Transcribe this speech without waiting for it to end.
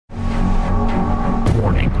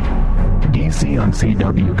on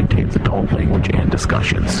CW contains adult language and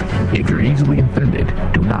discussions. If you're easily offended,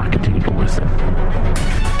 do not continue to listen.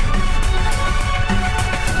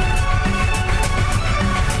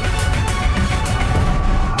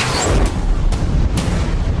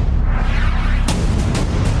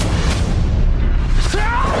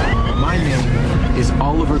 My name is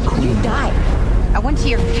Oliver Queen. You died. I went to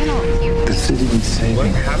your funeral with you. The city needs saving. What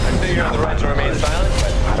happened to you on the right to remain silent?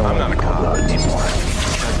 I'm not a cop anymore.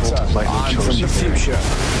 I'm from the future.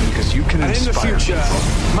 Because you can inspire people.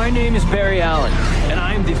 My name is Barry Allen, and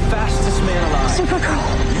I'm the fastest man alive. Supergirl.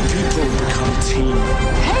 You people become a team.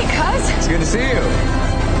 Hey, cuz. It's good to see you.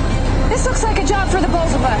 This looks like a job for the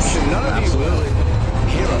both of us. None of you will.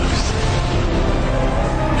 Heroes.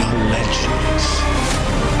 You're legends.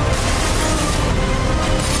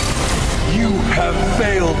 You have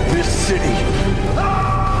failed this city.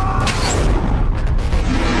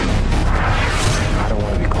 I don't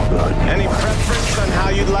want to be called blood. Any preference on how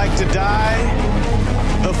you'd like to die?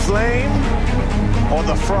 The flame or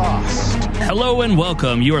the frost? Hello and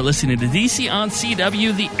welcome. You are listening to DC on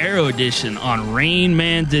CW, the Arrow Edition on Rain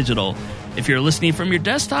Man Digital. If you're listening from your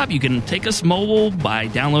desktop, you can take us mobile by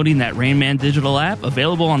downloading that Rain Man Digital app,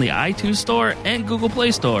 available on the iTunes Store and Google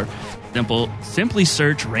Play Store. Simply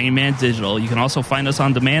search Rain Man Digital. You can also find us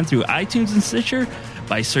on demand through iTunes and Stitcher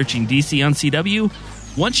by searching DC on CW.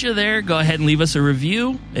 Once you're there, go ahead and leave us a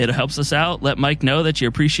review. It helps us out. Let Mike know that you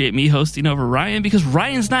appreciate me hosting over Ryan, because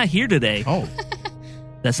Ryan's not here today. Oh.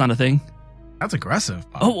 That's not a thing? That's aggressive.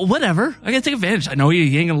 Bob. Oh, well, whatever. I gotta take advantage. I know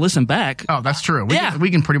you ain't gonna listen back. Oh, that's true. We Yeah.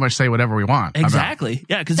 can pretty much say whatever we want. Exactly.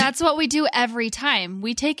 Yeah, because That's what we do every time.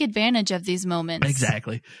 We take advantage of these moments.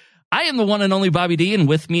 Exactly. I am the one and only Bobby D, and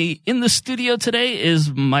with me in the studio today is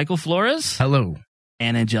Michael Flores. Hello.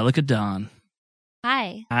 And Angelica Dawn.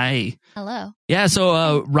 Hi. Hi. Hello. Yeah,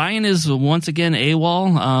 so Ryan is once again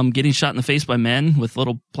AWOL, getting shot in the face by men with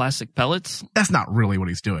little plastic pellets. That's not really what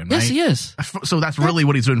he's doing, right? Yes, he is. So that's really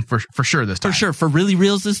what he's doing for sure this time. For sure. For really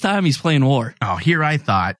reals this time, he's playing war. Oh, here I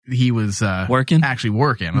thought he was working. Actually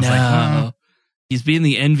working. I was No. like, He's being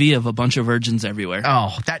the envy of a bunch of virgins everywhere.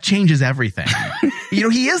 oh, that changes everything. You know,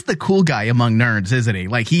 he is the cool guy among nerds, isn't he?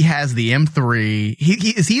 Like, he has the M3.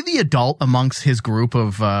 Is he the adult amongst his group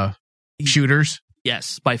of shooters?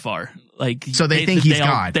 Yes, by far. Like, So they think he's all,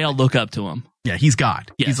 God. They all look up to him. Yeah, he's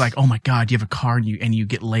God. Yes. He's like, oh my God, you have a car and you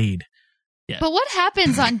get laid. Yeah. But what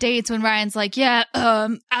happens on dates when Ryan's like, yeah,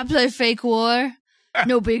 I play fake war.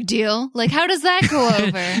 No big deal. Like, how does that go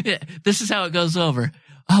over? Yeah, this is how it goes over.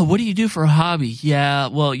 Oh, what do you do for a hobby? Yeah,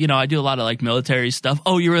 well, you know, I do a lot of like military stuff.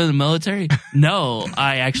 Oh, you're in the military? No,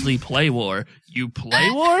 I actually play war. You play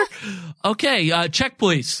war? Okay, check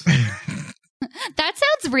please. That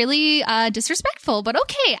sounds really disrespectful, but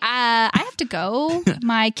okay. I have to go.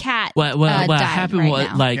 My cat What died happened right was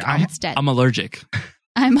now. like It's dead. I'm allergic.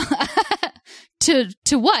 I'm to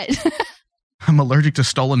what? I'm allergic to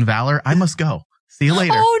stolen valor. I must go. See you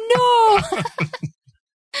later. Oh no!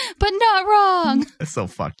 But not wrong. That's so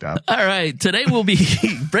fucked up. All right, today we'll be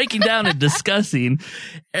breaking down and discussing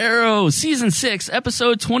Arrow Season 6,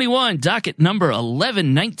 Episode 21, Docket number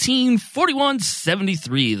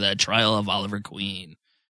 11/19/41/73, The Trial of Oliver Queen.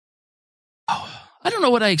 Oh, I don't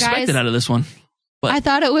know what I expected Guys, out of this one. But I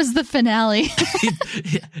thought it was the finale.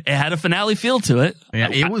 it had a finale feel to it. Yeah,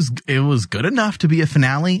 it was good enough to be a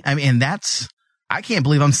finale. I mean, I can't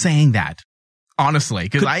believe I'm saying that. Honestly,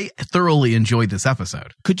 because I thoroughly enjoyed this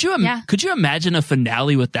episode. Could you imagine a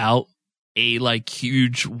finale without a like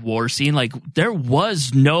huge war scene? Like, there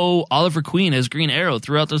was no Oliver Queen as Green Arrow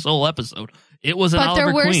throughout this whole episode. It was an But Oliver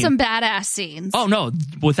there were Queen. some badass scenes. Oh no,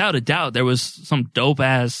 without a doubt, there was some dope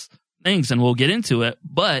ass things, and we'll get into it.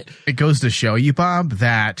 But it goes to show you, Bob,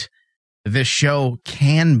 that this show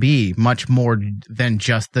can be much more than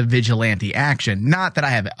just the vigilante action. Not that I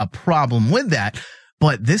have a problem with that.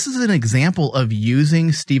 But this is an example of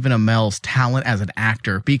using Stephen Amell's talent as an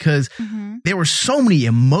actor, because there were so many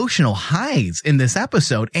emotional highs in this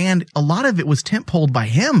episode, and a lot of it was tent-poled by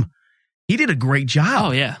him. He did a great job.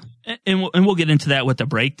 Oh, yeah. And we'll get into that with the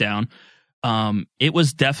breakdown. It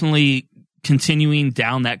was definitely continuing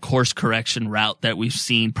down that course correction route that we've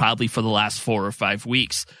seen probably for the last 4 or 5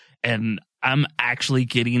 weeks. And I'm actually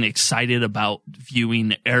getting excited about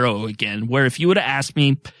viewing Arrow again, where if you would have asked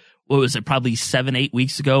me, what was it, probably 7-8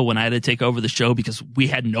 weeks ago when I had to take over the show because we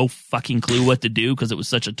had no fucking clue what to do because it was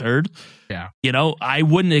such a turd. Yeah. You know, I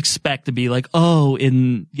wouldn't expect to be like, oh,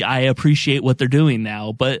 and I appreciate what they're doing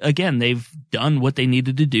now. But again, they've done what they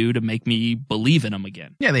needed to do to make me believe in them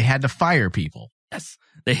again. Yeah, they had to fire people. Yes.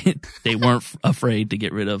 They weren't afraid to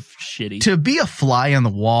get rid of shitty. To be a fly on the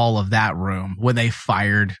wall of that room when they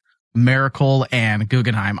fired Miracle and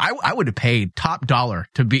Guggenheim. I would have paid top dollar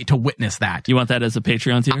to witness that. You want that as a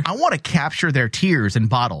Patreon tier? I want to capture their tears in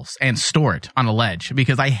bottles and store it on a ledge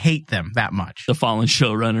because I hate them that much. The fallen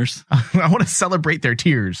showrunners. I want to celebrate their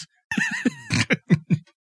tears.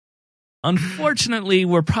 Unfortunately,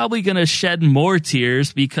 we're probably going to shed more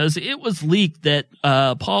tears because it was leaked that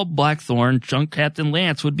Paul Blackthorne, Drunk Captain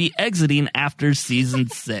Lance, would be exiting after season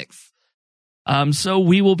 6. So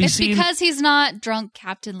we will be seeing... It's because he's not Drunk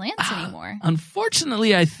Captain Lance anymore.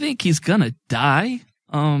 Unfortunately, I think he's going to die.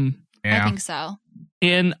 I think so.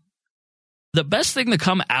 And the best thing to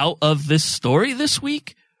come out of this story this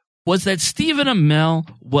week was that Stephen Amell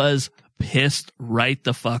was pissed right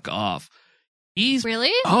the fuck off.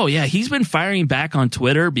 Really? Oh, yeah. He's been firing back on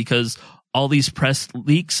Twitter because all these press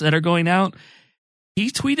leaks that are going out. He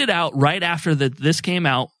tweeted out right after this came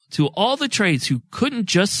out to all the trades who couldn't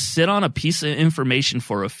just sit on a piece of information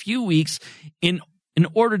for a few weeks in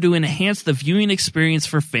order to enhance the viewing experience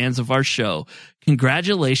for fans of our show.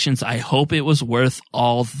 Congratulations. I hope it was worth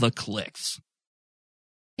all the clicks.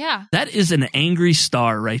 Yeah. That is an angry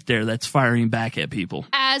star right there that's firing back at people.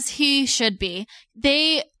 As he should be.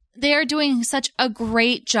 They are doing such a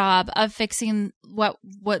great job of fixing what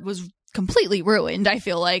was completely ruined, I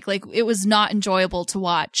feel like. Like, it was not enjoyable to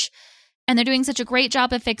watch. And they're doing such a great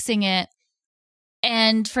job of fixing it.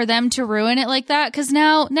 And for them to ruin it like that, because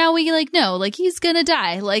now we know, he's gonna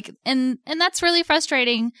die. And that's really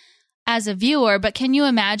frustrating as a viewer. But can you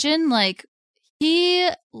imagine, he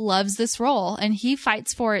loves this role and he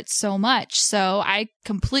fights for it so much. So I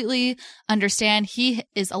completely understand he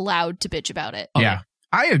is allowed to bitch about it. Yeah.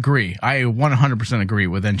 I agree. I 100% agree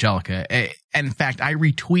with Angelica. In fact, I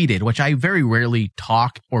retweeted, which I very rarely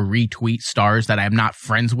talk or retweet stars that I'm not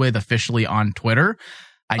friends with officially on Twitter.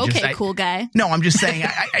 Cool guy. No, I'm just saying.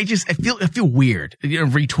 I feel weird,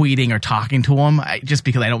 retweeting or talking to him just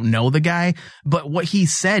because I don't know the guy. But what he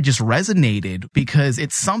said just resonated because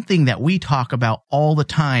it's something that we talk about all the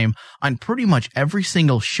time on pretty much every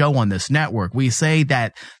single show on this network. We say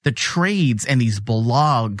that the trades and these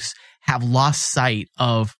blogs have lost sight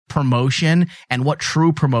of promotion and what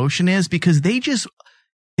true promotion is because they just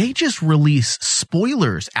release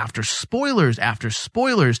spoilers after spoilers after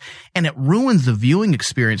spoilers, and it ruins the viewing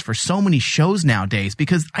experience for so many shows nowadays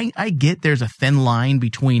because I get there's a thin line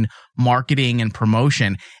between marketing and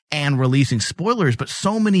promotion and releasing spoilers, but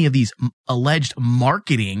so many of these alleged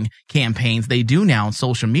marketing campaigns they do now on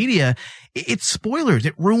social media, it's spoilers.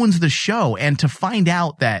 It ruins the show. And to find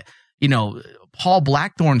out that, Paul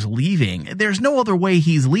Blackthorne's leaving. There's no other way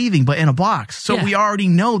he's leaving but in a box. So we already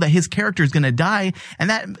know that his character is going to die, and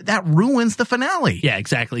that ruins the finale. Yeah,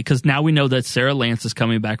 exactly. Because now we know that Sarah Lance is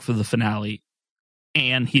coming back for the finale,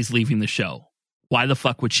 and he's leaving the show. Why the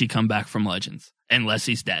fuck would she come back from Legends unless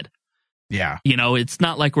he's dead? Yeah. It's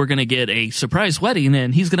not like we're going to get a surprise wedding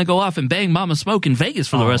and he's going to go off and bang Mama Smoke in Vegas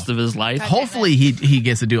for the rest of his life. Hopefully he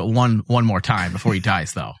gets to do it one more time before he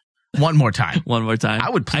dies, though. One more time. One more time.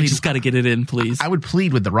 I just got to get it in, please. I would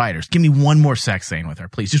plead with the writers. Give me one more sex scene with her,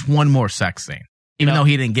 please. Just one more sex scene. Even though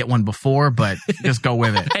he didn't get one before, but just go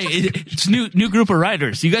with it. Hey, it's new group of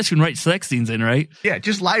writers. You guys can write sex scenes in, right? Yeah,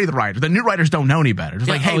 just lie to the writers. The new writers don't know any better.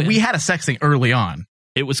 It's we had a sex scene early on.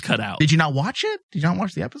 It was cut out. Did you not watch it? Did you not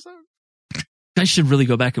watch the episode? I should really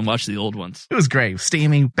go back and watch the old ones. It was great.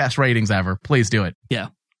 Steaming, best ratings ever. Please do it. Yeah.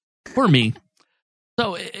 For me.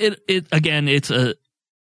 So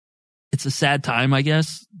it's a sad time, I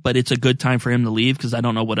guess, but it's a good time for him to leave because I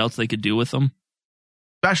don't know what else they could do with him.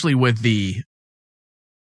 Especially with the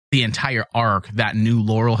entire arc that new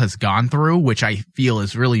Laurel has gone through, which I feel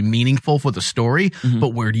is really meaningful for the story. Mm-hmm. But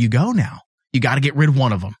where do you go now? You got to get rid of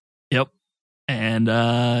one of them. Yep.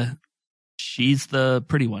 And she's the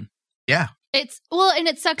pretty one. Yeah. And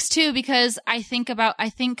it sucks too because I think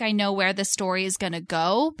I know where the story is going to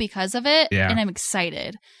go because of it. Yeah. And I'm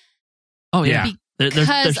excited. Oh, yeah.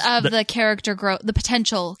 Because of the character growth, the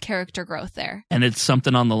potential character growth there. And it's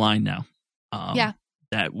something on the line now. Yeah.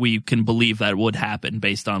 That we can believe that would happen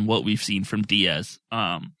based on what we've seen from Diaz.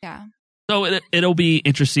 Yeah. So it'll be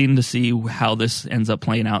interesting to see how this ends up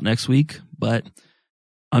playing out next week. But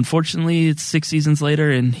unfortunately, it's 6 seasons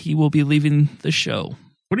later and he will be leaving the show.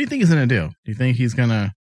 What do you think he's going to do? Do you think he's going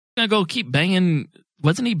to... go keep banging...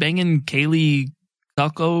 Wasn't he banging Kaylee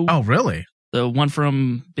Cuoco? Oh, really? The one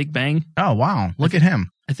from Big Bang? Oh, wow. Look at him.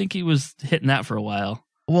 I think he was hitting that for a while.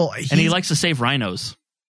 Well, and he likes to save rhinos.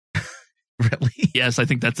 Really? Yes, I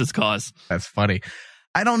think that's his cause. That's funny.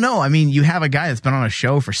 I don't know. I mean, you have a guy that's been on a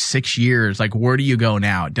show for 6 years. Where do you go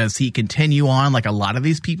now? Does he continue on like a lot of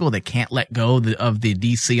these people that can't let go of the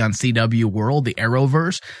DC on CW world, the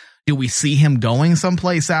Arrowverse? Do we see him going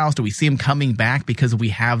someplace else? Do we see him coming back because we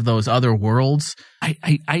have those other worlds?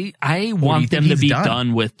 I want them to be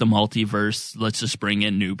done with the multiverse. Let's just bring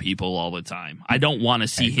in new people all the time. I don't want to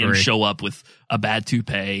see him show up with a bad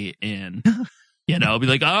toupee and, be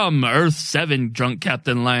like, I'm Earth 7 drunk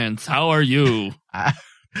Captain Lance. How are you? I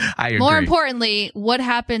agree. More importantly, what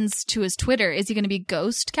happens to his Twitter? Is he going to be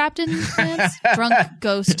Ghost Captain Lance? Drunk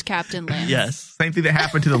Ghost Captain Lance. Yes. Same thing that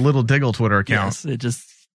happened to the Little Diggle Twitter account. Yes, it just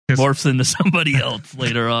morphs into somebody else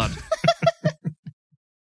later on.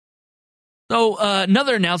 So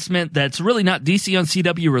another announcement that's really not DC on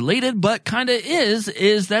CW related, but kind of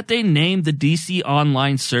is that they named the DC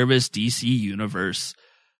online service DC Universe.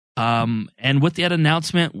 And with that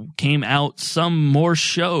announcement came out some more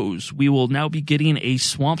shows. We will now be getting a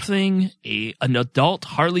Swamp Thing, an adult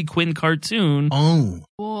Harley Quinn cartoon. Oh.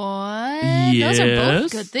 What? Yes. Those are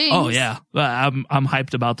both good things. Oh, yeah. I'm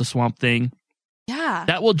hyped about the Swamp Thing. Yeah.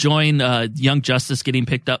 That will join Young Justice getting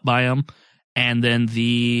picked up by him. And then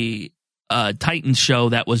the Titans show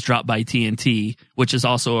that was dropped by TNT, which is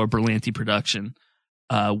also a Berlanti production.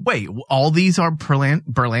 Wait, all these are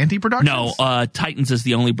Berlanti productions? No, Titans is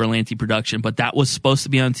the only Berlanti production, but that was supposed to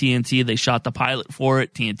be on TNT. They shot the pilot for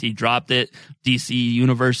it. TNT dropped it. DC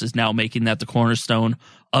Universe is now making that the cornerstone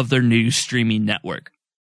of their new streaming network.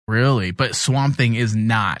 Really? But Swamp Thing is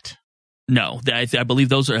not. No, I believe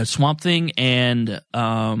those are Swamp Thing and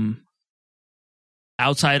Young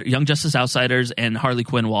Justice Outsiders and Harley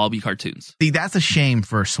Quinn will all be cartoons. See, that's a shame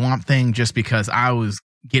for Swamp Thing just because I was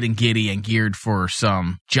getting giddy and geared for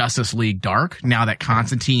some Justice League Dark now that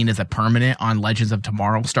Constantine is a permanent on Legends of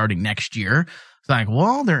Tomorrow starting next year. It's like,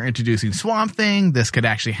 well, they're introducing Swamp Thing. This could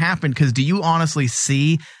actually happen because do you honestly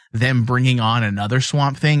see them bringing on another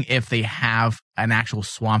Swamp Thing if they have an actual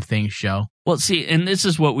Swamp Thing show? Well, see, and this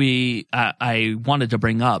is what I wanted to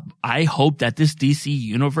bring up. I hope that this DC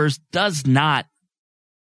universe does not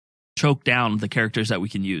choke down the characters that we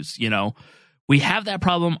can use. We have that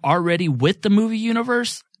problem already with the movie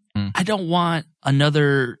universe. I don't want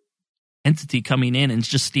another entity coming in and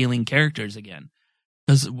just stealing characters again.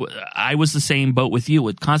 Because I was the same boat with you.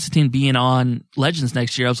 With Constantine being on Legends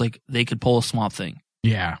next year, I was like, they could pull a Swamp Thing.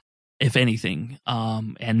 Yeah. If anything.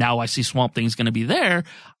 And now I see Swamp Thing's going to be there.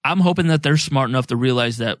 I'm hoping that they're smart enough to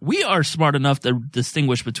realize that we are smart enough to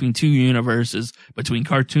distinguish between two universes, between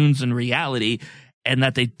cartoons and reality, and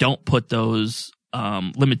that they don't put those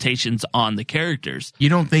limitations on the characters. You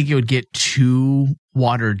don't think it would get too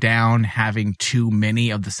watered down having too many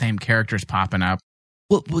of the same characters popping up?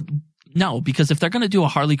 Well, no, because if they're going to do a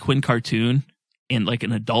Harley Quinn cartoon in like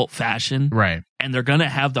an adult fashion, right, and they're going to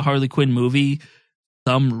have the Harley Quinn movie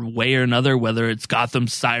some way or another, whether it's Gotham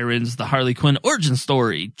Sirens, the Harley Quinn origin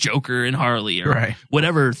story, Joker and Harley, or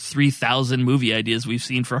whatever 3,000 movie ideas we've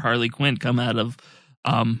seen for Harley Quinn come out of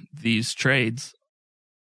these trades,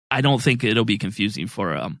 I don't think it'll be confusing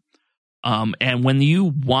for them. And when you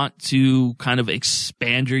want to kind of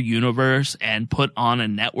expand your universe and put on a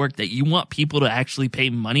network that you want people to actually pay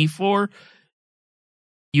money for,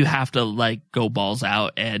 you have to like go balls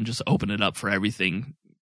out and just open it up for everything.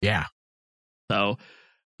 Yeah. So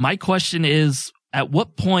my question is, at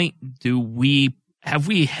what point do we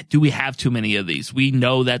have too many of these? We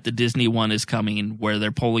know that the Disney one is coming where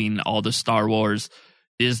they're pulling all the Star Wars,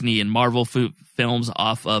 Disney and Marvel films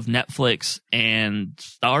off of Netflix and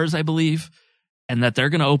Stars, I believe, and that they're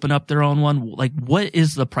going to open up their own one. Like, what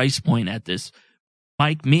is the price point at this?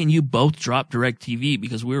 Mike, me and you both dropped DirecTV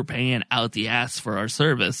because we were paying out the ass for our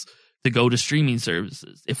service to go to streaming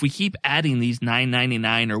services. If we keep adding these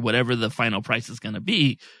 $9.99 or whatever the final price is going to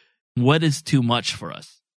be, what is too much for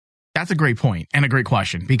us? That's a great point and a great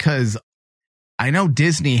question, because I know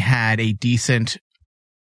Disney had a decent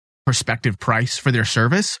prospective price for their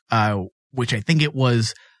service, which I think it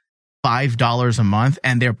was $5 a month,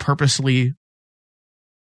 and they're purposely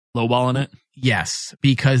lowballing it. Yes,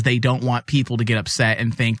 because they don't want people to get upset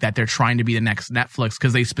and think that they're trying to be the next Netflix,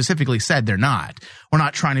 because they specifically said they're not. We're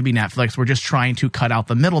not trying to be Netflix. We're just trying to cut out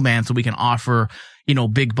the middleman so we can offer,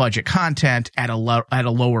 big budget content at a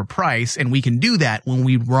lower price, and we can do that when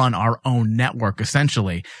we run our own network,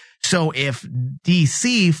 essentially. So if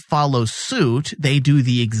DC follows suit, they do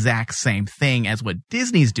the exact same thing as what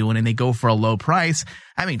Disney's doing, and they go for a low price.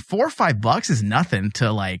 I mean, $4 or $5 is nothing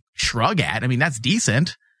to like shrug at. I mean, that's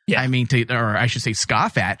decent. Yeah. I mean, or I should say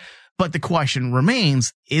scoff at. But the question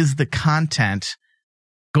remains, is the content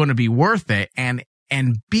going to be worth it? And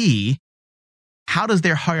B, how does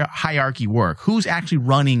their hierarchy work? Who's actually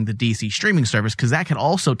running the DC streaming service? Because that can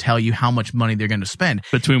also tell you how much money they're going to spend.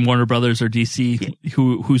 Between Warner Brothers or DC,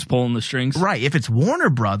 who's pulling the strings? Right. If it's Warner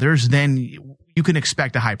Brothers, then you you can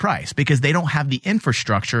expect a high price because they don't have the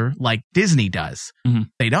infrastructure like Disney does. Mm-hmm.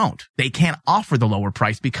 They don't. They can't offer the lower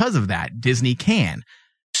price because of that. Disney can.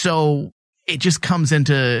 So it just comes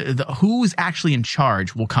into who's actually in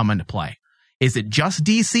charge will come into play. Is it just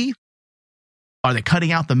DC? Are they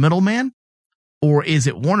cutting out the middleman? Or is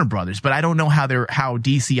it Warner Brothers? But I don't know how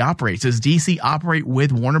DC operates. Does DC operate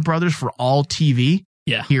with Warner Brothers for all TV?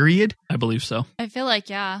 Yeah. Period? I believe so. I feel like,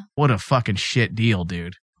 yeah. What a fucking shit deal,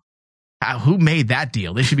 dude. Who made that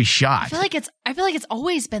deal? They should be shot. I feel like it's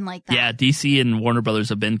always been like that. Yeah, DC and Warner Brothers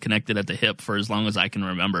have been connected at the hip for as long as I can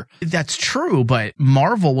remember. That's true, but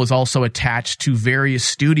Marvel was also attached to various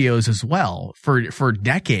studios as well for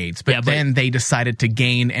decades. But then they decided to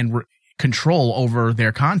gain and control over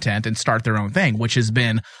their content and start their own thing, which has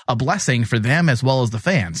been a blessing for them as well as the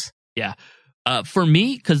fans. Yeah. For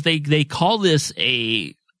me, because they call this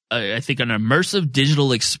I think an immersive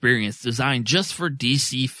digital experience designed just for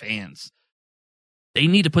DC fans. They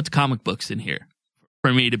need to put the comic books in here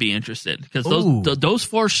for me to be interested, because those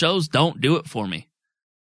 4 shows don't do it for me.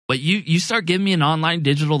 But you start giving me an online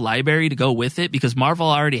digital library to go with it, because Marvel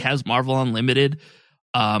already has Marvel Unlimited.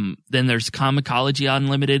 Then there's Comixology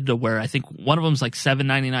Unlimited, where I think one of them's like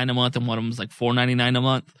 $7.99 a month and one of them's like $4.99 a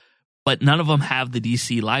month. But none of them have the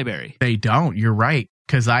DC library. They don't. You're right.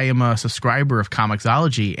 Because I am a subscriber of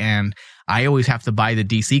Comixology, and I always have to buy the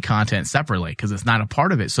DC content separately because it's not a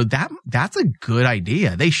part of it. So that's a good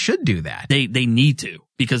idea. They should do that. They need to,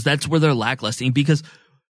 because that's where they're lacklusting. Because,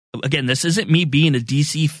 again, this isn't me being a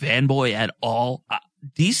DC fanboy at all.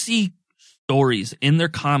 DC stories in their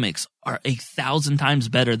comics are 1,000 times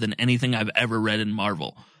better than anything I've ever read in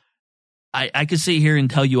Marvel. I could sit here and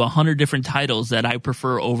tell you 100 different titles that I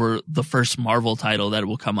prefer over the first Marvel title that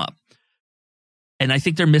will come up. And I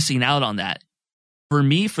think they're missing out on that. For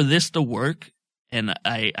me, for this to work, and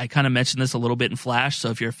I kind of mentioned this a little bit in Flash,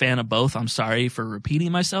 so if you're a fan of both, I'm sorry for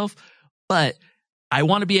repeating myself, but I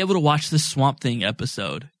want to be able to watch this Swamp Thing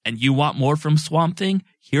episode, and you want more from Swamp Thing?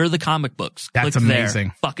 Here are the comic books. That's Click amazing.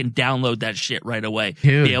 There, fucking download that shit right away.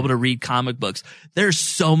 Dude. Be able to read comic books. There's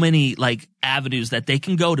so many like avenues that they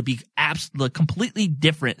can go to be absolutely completely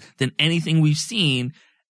different than anything we've seen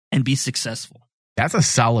and be successful. That's a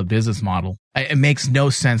solid business model. It makes no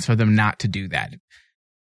sense for them not to do that.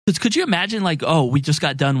 Because could you imagine, like, oh, we just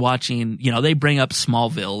got done watching, they bring up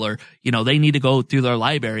Smallville, or, they need to go through their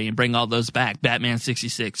library and bring all those back. Batman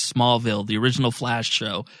 66, Smallville, the original Flash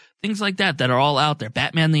show, things like that are all out there.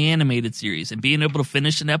 Batman the Animated Series, and being able to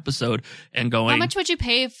finish an episode and going. How much would you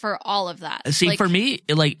pay for all of that? See, for me,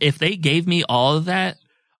 like, if they gave me all of that,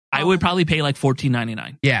 I would probably pay like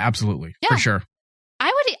 $14.99. Yeah, absolutely. Yeah. For sure. I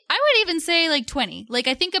would even say like 20. Like,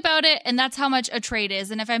 I think about it, and that's how much a trade is.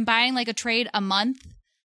 And if I'm buying like a trade a month,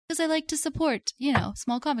 because I like to support,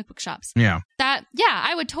 small comic book shops. Yeah.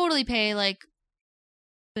 I would totally pay like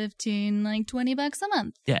 $15, like $20 a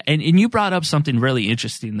month. Yeah. And you brought up something really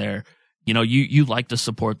interesting there. You like to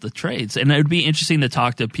support the trades, and it would be interesting to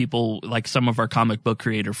talk to people like some of our comic book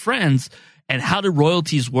creator friends, and how do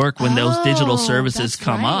royalties work when those digital services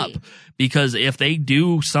come up? Because if they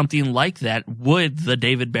do something like that, would the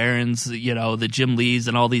David Barons, the Jim Lees,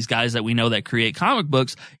 and all these guys that we know that create comic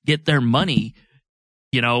books get their money,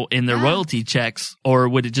 in their royalty checks? Or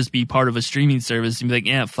would it just be part of a streaming service and be like,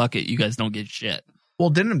 yeah, fuck it, you guys don't get shit? Well,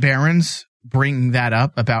 didn't Barons bring that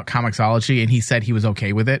up about Comixology, and he said he was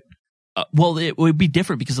okay with it? Well, it would be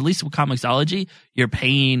different, because at least with Comixology, you're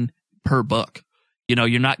paying per book.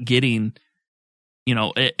 You're not getting...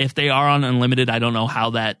 if they are on unlimited, I don't know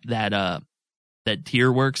how that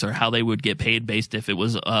tier works, or how they would get paid based if it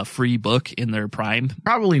was a free book in their Prime.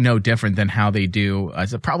 Probably no different than how they do.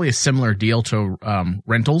 It's probably a similar deal to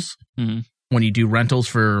rentals. Mm-hmm. When you do rentals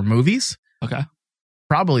for movies. Okay.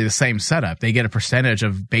 Probably the same setup. They get a percentage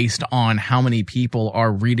based on how many people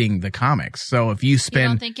are reading the comics. So if you spend... You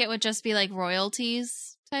don't think it would just be like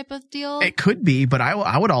royalties type of deal? It could be, but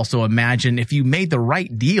I would also imagine if you made the right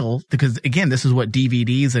deal, because again, this is what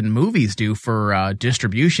DVDs and movies do for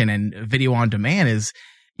distribution and video on demand, is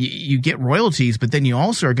you get royalties, but then you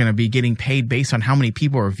also are going to be getting paid based on how many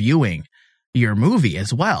people are viewing your movie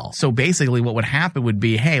as well. So basically what would happen would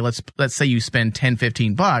be, hey, let's say you spend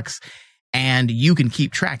 $10-15 and you can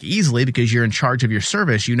keep track easily because you're in charge of your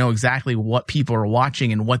service. You know exactly what people are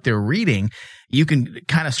watching and what they're reading. You can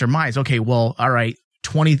kind of surmise, okay, well, all right,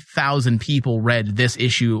 20,000 people read this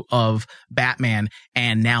issue of Batman,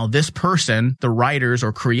 and now this person, the writers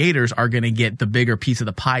or creators, are going to get the bigger piece of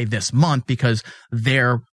the pie this month because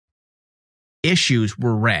their issues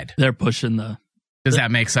were read. They're pushing Does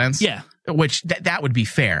that make sense? Yeah. Which that would be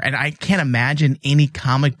fair. And I can't imagine any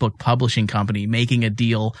comic book publishing company making a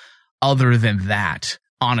deal other than that.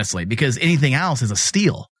 honestly, because anything else is a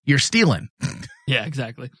steal. You're stealing. Yeah,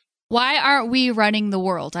 exactly. Why aren't we running the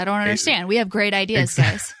world? I don't understand. We have great ideas,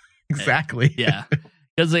 guys. Exactly. Yeah.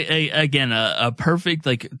 Because, again, a perfect,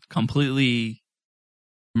 like, completely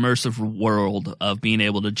immersive world of being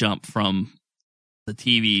able to jump from the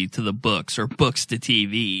TV to the books or books to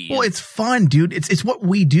TV. Well, it's fun, dude. It's what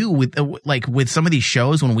we do with with some of these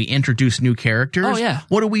shows when we introduce new characters. Oh, yeah.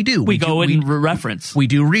 What do? We go and reference. We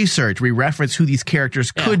do research. We reference who these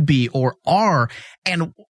characters could be or are.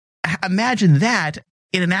 And imagine that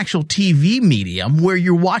in an actual TV medium where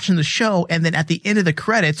you're watching the show and then at the end of the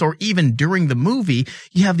credits or even during the movie,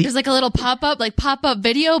 you have there's like a little pop-up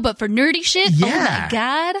video, but for nerdy shit. Yeah. Oh my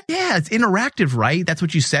God. Yeah, it's interactive, right? That's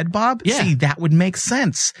what you said, Bob? Yeah. See, that would make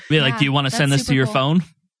sense. Be like, do you want to send this to your phone?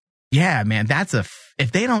 Yeah, man,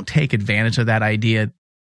 if they don't take advantage of that idea,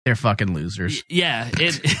 they're fucking losers. Yeah,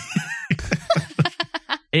 because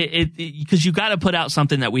you got to put out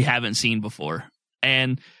something that we haven't seen before.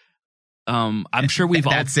 And I'm sure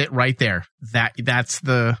that's it right there. That's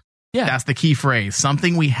the key phrase.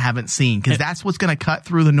 Something we haven't seen, because that's what's going to cut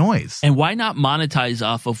through the noise. And why not monetize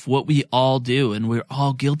off of what we all do, and we're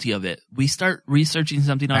all guilty of it? We start researching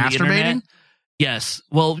something on the internet. Yes.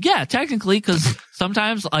 Well, yeah, technically, because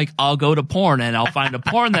sometimes like I'll go to porn and I'll find a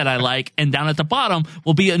porn that I like, and down at the bottom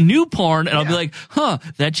will be a new porn, and I'll be like,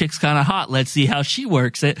 that chick's kind of hot. Let's see how she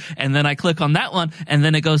works it. And then I click on that one, and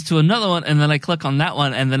then it goes to another one, and then I click on that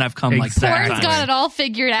one, and then I've come like 7 times. Porn's got it all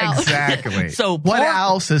figured out. Exactly. So what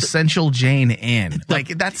else is Essential Jane in? Like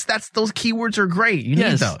that's those keywords are great. You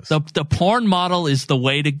need those. The porn model is the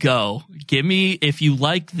way to go. If you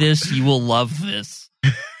like this, you will love this.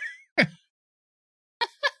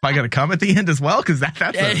 I got to come at the end as well, because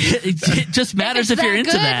it just matters if you're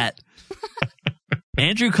into that.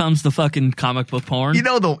 Andrew comes to fucking comic book porn.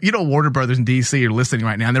 Warner Brothers and DC are listening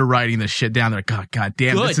right now, and they're writing this shit down. They're like, God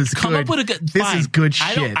damn, this is come good. Up with a good. This is good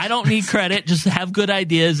shit. I don't need credit. Just have good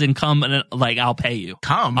ideas and come and I'll pay you.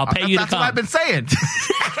 I'll pay you to come. That's what I've been saying.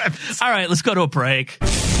 All right, let's go to a break.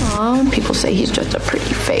 Oh, people say he's just a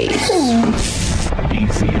pretty face.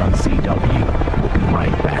 DC on CW. We'll be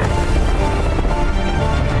right back.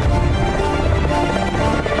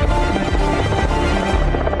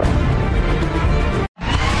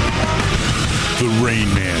 The Rain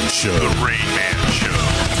Man Show. The Rain Man Show.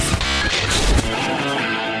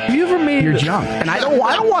 Have you ever made your junk? And I don't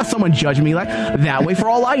want someone judging me like that way. For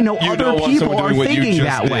all I know, other people are thinking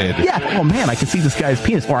that way. Yeah. Oh man, I can see this guy's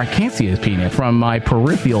penis, or I can't see his penis from my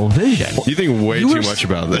peripheral vision. You think way too much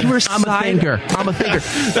about that. I'm a thinker.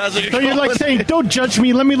 So you're like saying, "Don't judge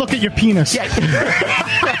me. Let me look at your penis." Yeah.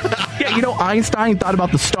 Yeah, Einstein thought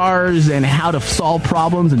about the stars and how to solve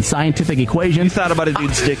problems and scientific equations. You thought about a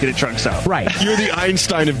dude's dick and it trunks out. Right. You're the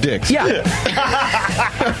Einstein of dicks. Yeah.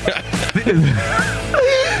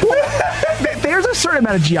 There's a certain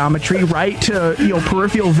amount of geometry, right, to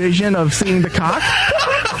peripheral vision of seeing the cock.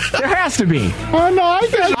 There has to be. Oh no,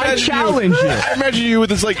 I challenge you. I imagine you with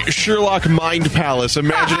this like Sherlock mind palace,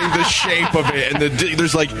 imagining the shape of it, and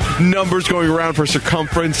there's like numbers going around for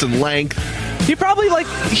circumference and length. He probably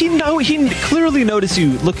he clearly noticed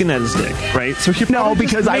you looking at his dick, right? So he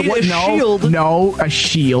because I was shield. No, a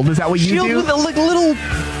shield. Is that what you do? Shield with a little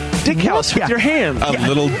dick house with your hand. A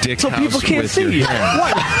little dick house. So people can't see you.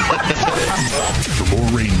 What? For more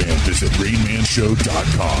Rain Man, visit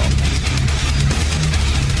RainManShow.com.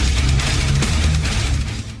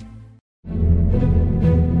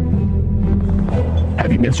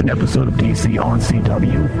 Have you missed an episode of DC on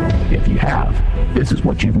CW? If you have, this is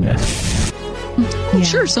what you've missed. Yeah.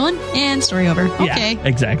 Sure, son. And story over. Okay. Yeah,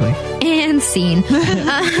 exactly. And scene.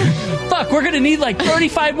 Fuck, we're gonna need like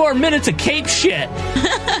 35 more minutes of cape shit.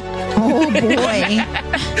 Oh boy.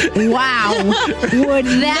 Wow. Would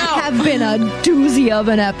that have been a doozy of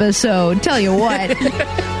an episode? Tell you what.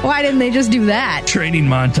 Why didn't they just do that? Training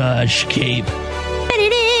montage, cape.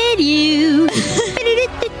 You.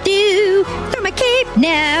 Throw my cape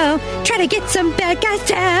now. Try to get some bad guys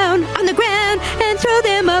down on the ground and throw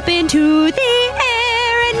them up into the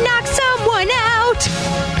air and knock someone out.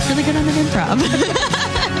 Really good on an improv.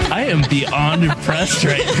 I am beyond impressed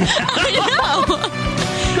right now. I know.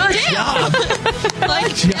 Good job.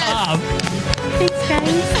 Good job. Thanks,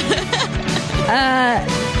 guys.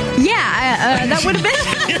 That would have been.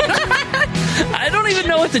 I don't even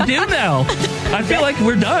know what to do now. I feel like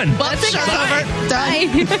we're done. Well, it's over. Bye.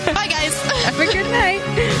 Bye, guys. Have a good night.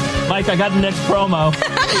 Mike, I got the next promo.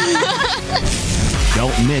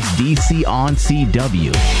 Don't miss DC on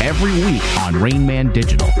CW every week on Rain Man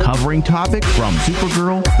Digital, covering topics from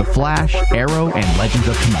Supergirl, The Flash, Arrow, and Legends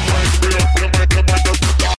of Tomorrow.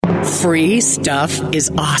 Free stuff is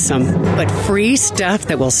awesome, but free stuff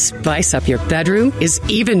that will spice up your bedroom is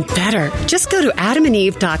even better. Just go to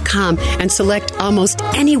adamandeve.com and select almost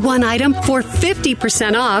any one item for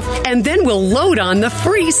 50% off, and then we'll load on the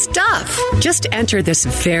free stuff. Just enter this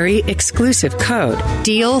very exclusive code,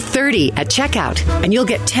 DEAL30, at checkout, and you'll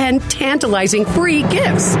get 10 tantalizing free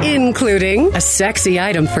gifts, including a sexy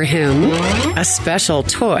item for him, a special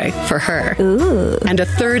toy for her, and a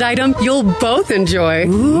third item you'll both enjoy.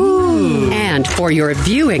 And for your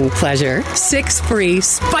viewing pleasure, 6 free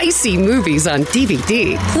spicy movies on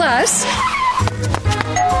DVD, plus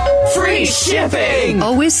free shipping!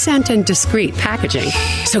 Always sent in discreet packaging.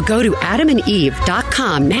 So go to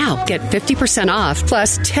adamandeve.com now. Get 50% off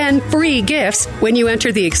plus 10 free gifts when you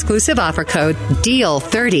enter the exclusive offer code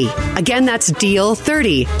DEAL30. Again, that's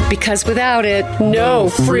DEAL30, because without it, no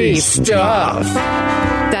free stuff.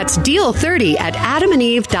 That's DEAL30 at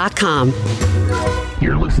adamandeve.com.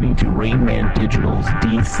 You're listening to Rain Man Digital's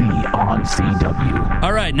DC on CW.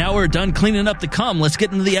 All right, now we're done cleaning up the cum. Let's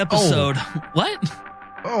get into the episode. What?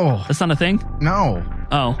 Oh, that's not a thing? No.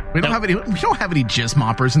 Oh, we don't have any jizz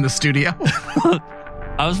moppers in the studio.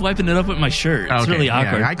 I was wiping it up with my shirt. It's really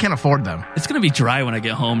awkward. Yeah, I can't afford them. It's gonna be dry when I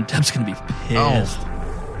get home. Deb's gonna be pissed.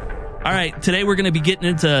 All right, today we're gonna be getting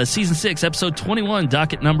into season 6, episode 21,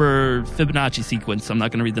 docket number Fibonacci sequence. I'm not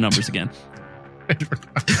gonna read the numbers again.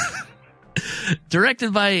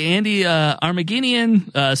 Directed by Andy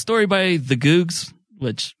Armaginian, story by The Googs,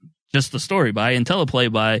 which just the story by, and teleplay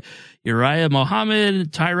by Uriah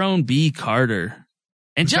Mohammed, Tyrone B. Carter.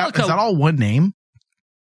 Angelica. Is that all one name?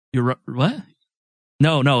 What?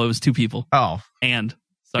 No, it was 2 people. Oh.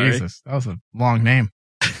 Sorry. Jesus, that was a long name.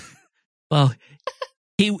 Well,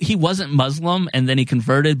 he wasn't Muslim, and then he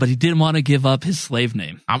converted, but he didn't want to give up his slave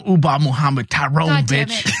name. I'm Uba Muhammad Tyrone, God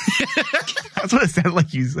bitch. That's what it sounded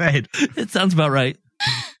like you said. It sounds about right.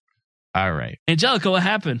 All right. Angelica, what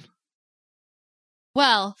happened?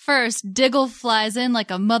 Well, first, Diggle flies in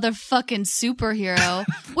like a motherfucking superhero,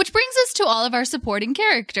 which brings us to all of our supporting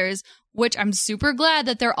characters, which I'm super glad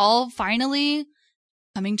that they're all finally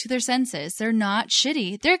coming to their senses. They're not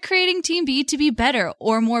shitty. They're creating Team B to be better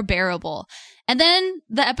or more bearable. And then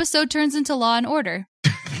the episode turns into Law and Order.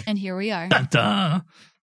 And here we are. Duh.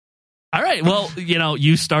 All right. Well,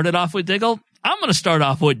 you started off with Diggle. I'm going to start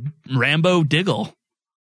off with Rambo Diggle.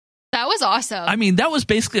 That was awesome. I mean, that was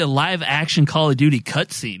basically a live action Call of Duty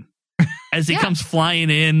cutscene. As he comes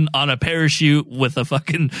flying in on a parachute with a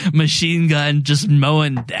fucking machine gun, just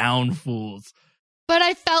mowing down fools. But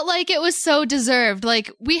I felt like it was so deserved.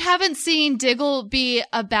 Like, we haven't seen Diggle be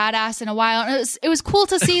a badass in a while. And it was cool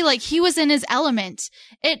to see, like, he was in his element.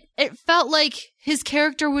 It felt like his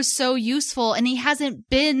character was so useful, and he hasn't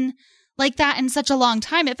been like that in such a long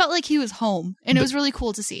time. It felt like he was home, and it was really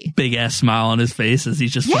cool to see. Big ass smile on his face as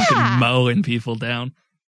he's just fucking mowing people down.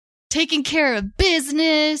 Taking care of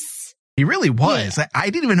business. He really was. Yeah. I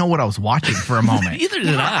didn't even know what I was watching for a moment. Neither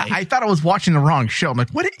did I. I thought I was watching the wrong show. I'm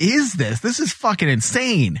like, what is this? This is fucking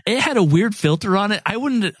insane. It had a weird filter on it. I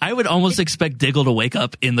would almost expect Diggle to wake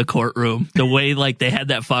up in the courtroom the way like they had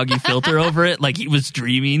that foggy filter over it. Like he was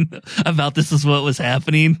dreaming about this is what was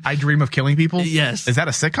happening. I Dream of Killing People? Yes. Is that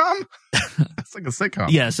a sitcom? It's like a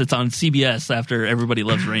sitcom. Yes, it's on CBS after Everybody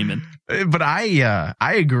Loves Raymond. But I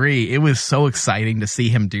agree. It was so exciting to see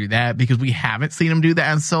him do that because we haven't seen him do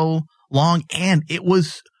that in so long, and it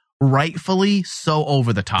was rightfully so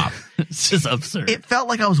over the top. It's just absurd. It felt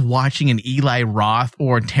like I was watching an Eli Roth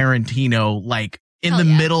or Tarantino, like in the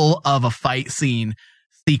middle of a fight scene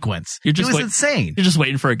sequence. It was insane. You're just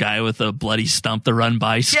waiting for a guy with a bloody stump to run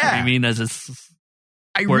by screaming as it's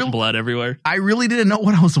blood everywhere. I really didn't know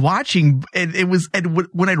what I was watching, and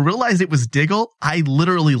when I realized it was Diggle, I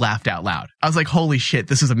literally laughed out loud. I was like, "Holy shit,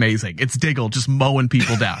 this is amazing! It's Diggle just mowing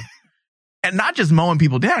people down." And not just mowing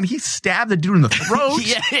people down, he stabbed the dude in the throat.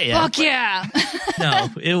 Yeah. Fuck yeah. No,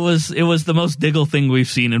 it was the most Diggle thing we've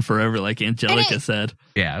seen in forever, like Angelica said.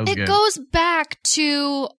 Yeah, it was good. It goes back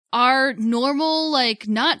to our normal, like,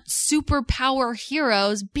 not superpower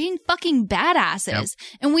heroes being fucking badasses. Yep.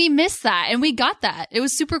 And we missed that, and we got that. It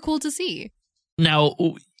was super cool to see. Now,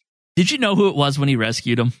 did you know who it was when he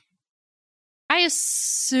rescued him? I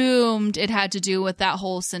assumed it had to do with that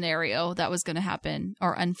whole scenario that was going to happen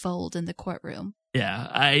or unfold in the courtroom. Yeah,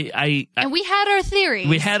 and we had our theories.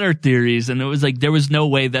 We had our theories, and it was like there was no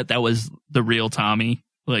way that was the real Tommy,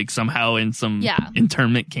 like somehow in some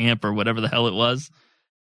internment camp or whatever the hell it was.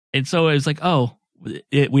 And so it was like,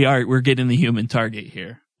 we're getting the human target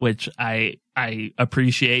here, which I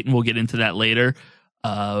appreciate, and we'll get into that later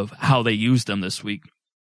of how they used them this week.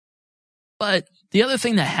 But the other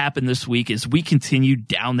thing that happened this week is we continued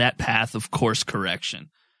down that path of course correction.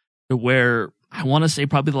 where I want to say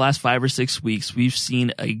probably the last 5 or 6 weeks, we've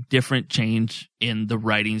seen a different change in the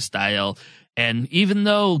writing style. And even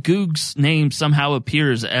though Goog's name somehow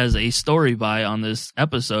appears as a story by on this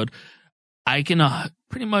episode, I can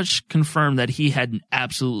pretty much confirm that he had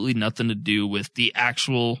absolutely nothing to do with the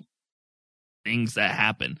actual things that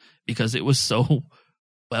happened, because it was so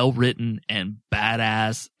well written and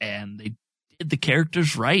badass, and they did the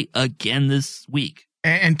characters right again this week.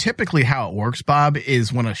 And typically how it works, Bob,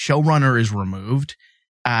 is when a showrunner is removed,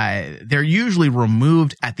 they're usually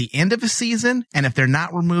removed at the end of a season. And if they're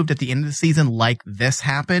not removed at the end of the season, like this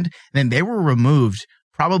happened, then they were removed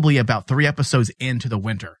probably about 3 episodes into the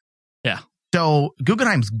winter. Yeah. So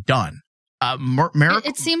Guggenheim's done. Miracle.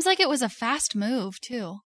 It seems like it was a fast move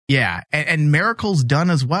too. Yeah, and Miracle's done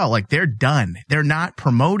as well. Like, they're done. They're not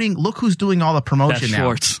promoting. Look who's doing all the promotion Beth now.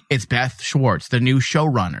 Schwartz. It's Beth Schwartz, the new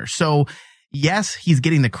showrunner. So, yes, he's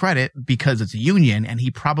getting the credit because it's a union, and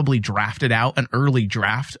he probably drafted out an early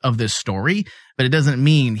draft of this story, but it doesn't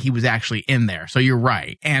mean he was actually in there. So you're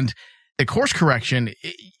right. And the course correction,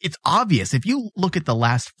 it's obvious. If you look at the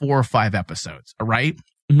last 4 or 5 episodes, all right,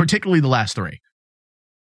 particularly the last 3,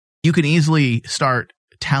 you can easily start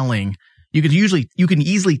telling... You can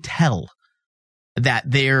easily tell that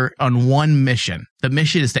they're on one mission. The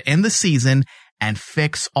mission is to end the season and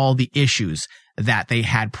fix all the issues that they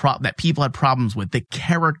had that people had problems with, the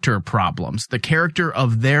character problems, the character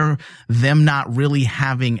of them not really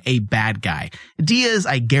having a bad guy. Diaz,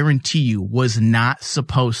 I guarantee you, was not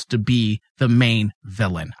supposed to be the main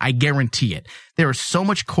villain. I guarantee it. There is so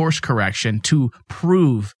much course correction to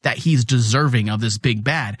prove that he's deserving of this big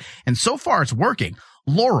bad. And so far it's working.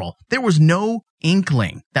 Laurel, there was no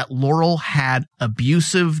inkling that Laurel had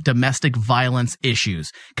abusive domestic violence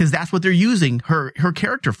issues, because that's what they're using her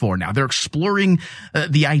character for now. They're exploring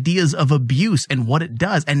the ideas of abuse and what it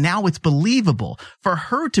does. And now it's believable. For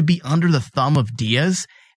her to be under the thumb of Diaz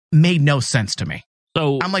made no sense to me.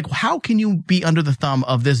 So I'm like, how can you be under the thumb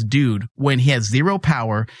of this dude when he has 0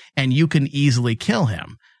 power and you can easily kill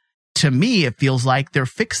him? To me, it feels like they're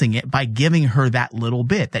fixing it by giving her that little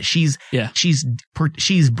bit, that she's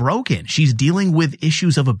broken. She's dealing with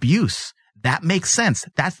issues of abuse. That makes sense.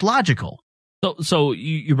 That's logical. So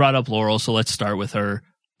you brought up Laurel, so let's start with her.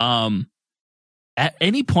 At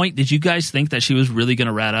any point, did you guys think that she was really going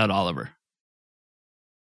to rat out Oliver?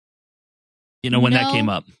 When that came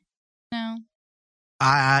up? No.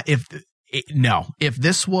 If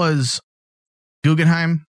this was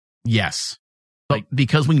Guggenheim, yes. But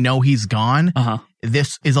because we know he's gone,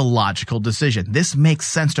 this is a logical decision. This makes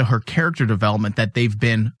sense to her character development that they've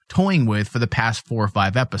been toying with for the past 4 or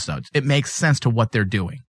 5 episodes. It makes sense to what they're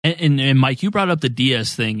doing. And Mike, you brought up the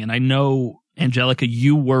Diaz thing, and I know, Angelica,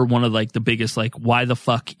 you were one of the biggest, why the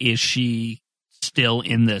fuck is she still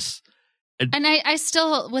in this? And I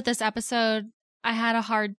still, with this episode, I had a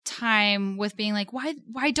hard time with being like,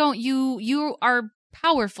 why don't you are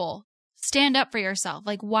powerful. Stand up for yourself.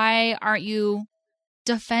 Why aren't you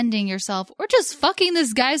defending yourself or just fucking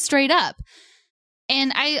this guy straight up?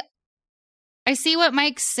 And I see what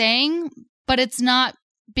Mike's saying, but it's not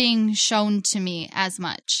being shown to me as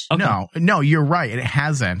much. Okay. No, you're right. It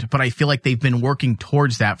hasn't, but I feel like they've been working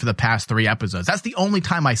towards that for the past 3 episodes. That's the only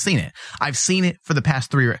time I've seen it. I've seen it for the past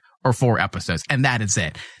 3 or 4 episodes, and that is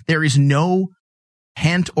it. There is no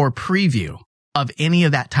hint or preview of any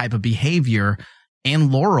of that type of behavior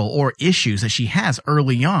in Laurel or issues that she has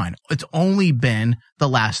early on. It's only been the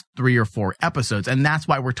last 3 or 4 episodes. And that's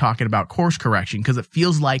why we're talking about course correction, because it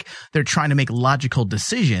feels like they're trying to make logical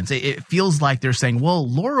decisions. It feels like they're saying, well,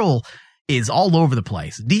 Laurel is all over the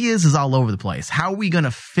place. Diaz is all over the place. How are we going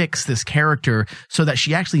to fix this character so that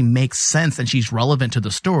she actually makes sense and she's relevant to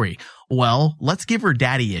the story? Well, let's give her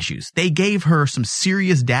daddy issues. They gave her some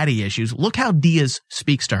serious daddy issues. Look how Diaz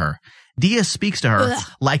speaks to her. Diaz speaks to her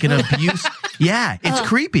like an abuse. Yeah, it's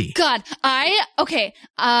creepy. God,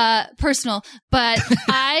 personal, but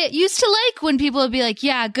I used to like when people would be like,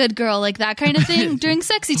 yeah, good girl, that kind of thing during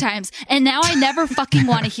sexy times. And now I never fucking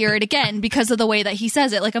want to hear it again because of the way that he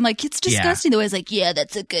says it. I'm like, it's disgusting the way he's like, yeah,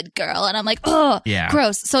 that's a good girl. And I'm like, oh,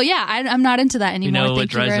 gross. So yeah, I'm not into that anymore.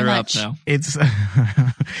 Thank you very much. Now.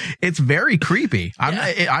 It's very creepy.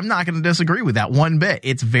 I'm not going to disagree with that one bit.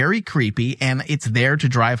 It's very creepy, and it's there to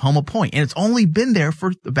drive home a point. And it's only been there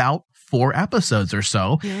for about 4 episodes or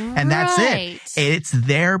so. And that's it. It's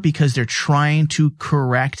there because they're trying to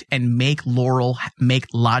correct and make Laurel make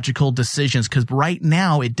logical decisions. Because right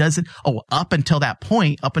now it doesn't. Oh, up until that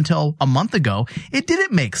point, up until a month ago, it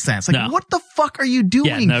didn't make sense. Like, what the fuck are you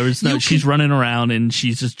doing? Yeah, she's running around and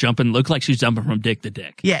she's just jumping. Look like she's jumping from dick to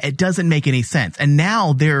dick. Yeah, it doesn't make any sense. And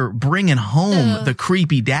now they're bringing home the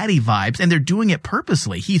creepy daddy vibes, and they're doing it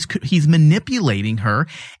purposely. He's manipulating her.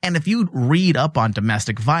 And if you read up on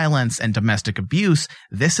domestic violence and domestic abuse,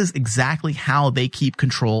 this is exactly how they keep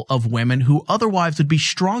control of women who otherwise would be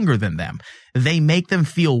stronger than them. They make them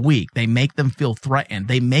feel weak. They make them feel threatened.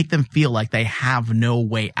 They make them feel like they have no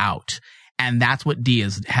way out. And that's what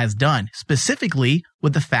Diaz has done, specifically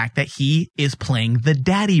with the fact that he is playing the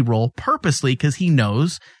daddy role purposely because he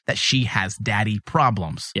knows that she has daddy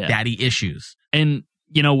problems, daddy issues. And,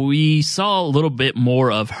 you know, we saw a little bit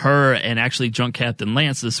more of her and actually Drunk Captain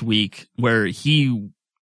Lance this week, where he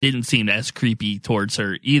didn't seem as creepy towards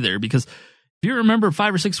her either. Because if you remember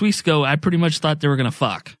 5 or 6 weeks ago, I pretty much thought they were going to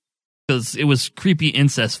fuck. Because it was creepy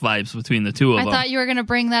incest vibes between the two of them. I thought you were going to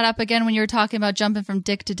bring that up again when you were talking about jumping from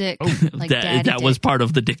dick to dick. Like that was part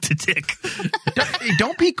of the dick to dick.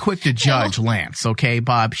 Don't be quick to judge Lance, okay,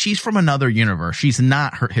 Bob? She's from another universe. She's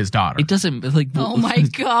not his daughter. It doesn't like. Oh my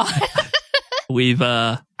god. We've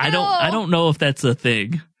I don't know if that's a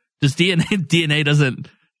thing. Does DNA doesn't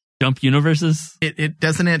jump universes? It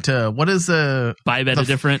doesn't. What is a vibe at a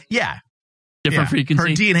different? Yeah. Different frequency. Her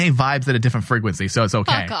DNA vibes at a different frequency, so it's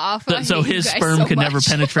okay. Fuck off. So his sperm could never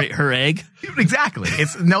penetrate her egg? Exactly.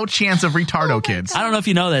 It's no chance of retardo kids. I don't know if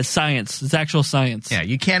you know that. Science. It's actual science. Yeah,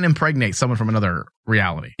 you can't impregnate someone from another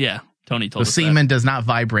reality. Yeah, Tony told us the semen does not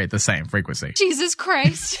vibrate the same frequency. Jesus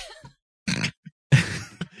Christ.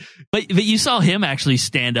 But you saw him actually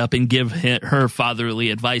stand up and give her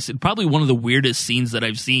fatherly advice. And probably one of the weirdest scenes that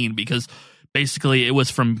I've seen, because basically it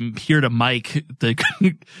was from here to Mike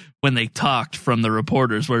when they talked from the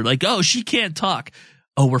reporters were like, oh, she can't talk.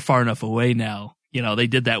 Oh, we're far enough away now. You know, they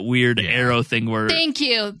did that weird arrow thing where. Thank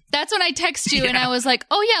you. That's when I text you and I was like,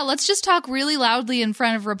 oh yeah, let's just talk really loudly in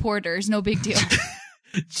front of reporters. No big deal.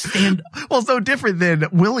 Well, so different than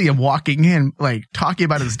William walking in, like talking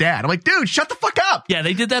about his dad. I'm like, dude, shut the fuck up. Yeah,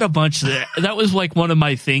 they did that a bunch. That was like one of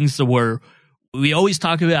my things where we always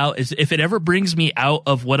talk about is if it ever brings me out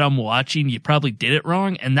of what I'm watching, you probably did it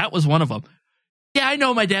wrong. And that was one of them. Yeah, I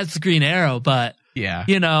know my dad's the Green Arrow, but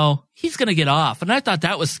you know, he's going to get off. And I thought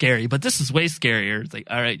that was scary, but this is way scarier. It's like,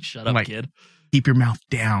 all right, shut up, kid. Keep your mouth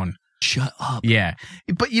down. Shut up. Yeah.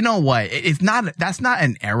 But you know what? That's not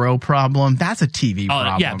an Arrow problem. That's a TV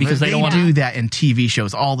problem. Yeah, because they don't do that in TV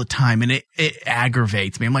shows all the time, and it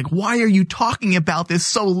aggravates me. I'm like, why are you talking about this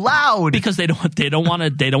so loud? Because they don't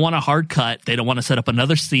want a hard cut. They don't want to set up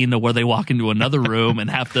another scene where they walk into another room and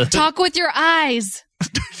have to talk with your eyes.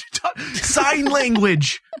 Sign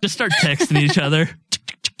language. Just start texting each other.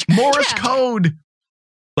 Morse code.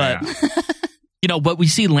 But you know, but we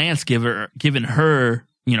see Lance giving her,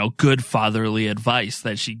 you know, good fatherly advice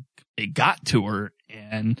that it got to her,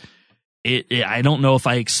 and I don't know if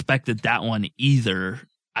I expected that one either.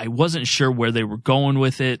 I wasn't sure where they were going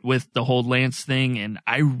with it, with the whole Lance thing, and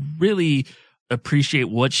I really appreciate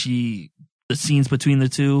the scenes between the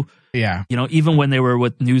two. Yeah. You know, even when they were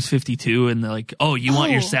with News 52 and they're like, oh, you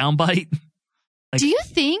want your soundbite? Like, do you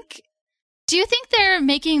think they're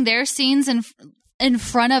making their scenes in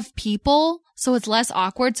front of people so it's less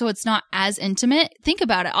awkward, so it's not as intimate? Think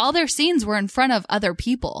about it. All their scenes were in front of other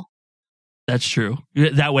people. That's true.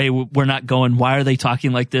 That way we're not going, why are they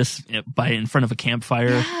talking like this in front of a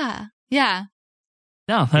campfire? Yeah.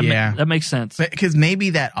 No, that makes sense. Because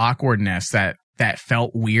maybe that awkwardness that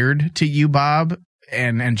felt weird to you, Bob,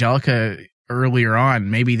 and Angelica earlier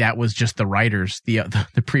on, maybe that was just the writers,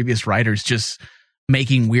 the previous writers just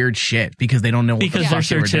making weird shit because they don't know what because their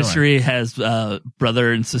search history has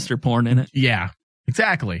brother and sister porn in it. Yeah,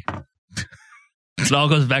 exactly. It all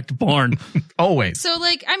goes back to porn. Always. So,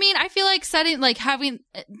 like, I mean, I feel like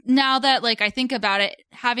now that, like, I think about it,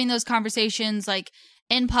 having those conversations, like,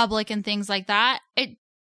 in public and things like that, it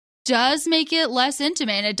does make it less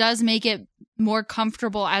intimate, and it does make it more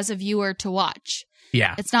comfortable as a viewer to watch.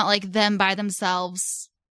 Yeah. It's not like them by themselves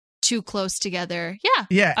too close together.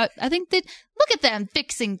 Yeah. I think that, look at them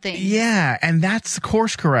fixing things. Yeah. And that's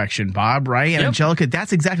course correction, Bob, right? And Angelica,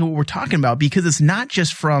 that's exactly what we're talking about, because it's not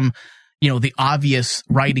just from, the obvious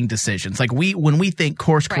writing decisions. Like when we think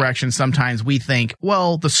course correction, sometimes we think,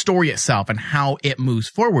 well, the story itself and how it moves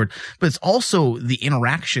forward, but it's also the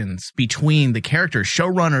interactions between the characters.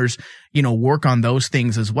 Showrunners, work on those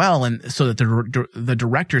things as well. And so that the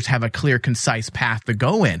directors have a clear, concise path to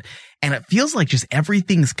go in. And it feels like just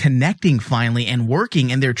everything's connecting finally and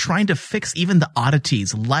working. And they're trying to fix even the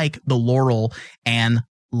oddities like the Laurel and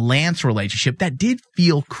Lance relationship that did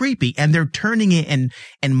feel creepy, and they're turning it and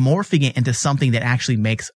morphing it into something that actually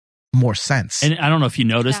makes more sense. And I don't know if you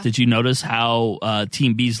noticed, did you notice how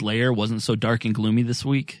Team B's lair wasn't so dark and gloomy this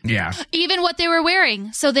week? Yeah. Even what they were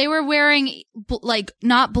wearing. So they were wearing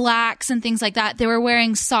not blacks and things like that. They were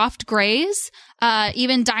wearing soft grays.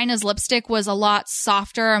 Even Dinah's lipstick was a lot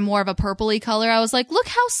softer and more of a purpley color. I was like, look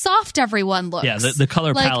how soft everyone looks. Yeah, the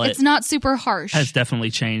color palette. It's not super harsh. Has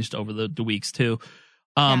definitely changed over the weeks too.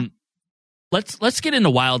 Let's get into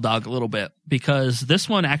Wild Dog a little bit, because this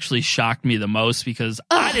one actually shocked me the most, because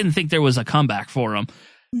I didn't think there was a comeback for him.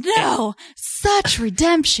 No, such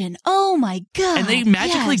redemption. Oh my God. And they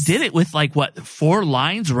magically did it with 4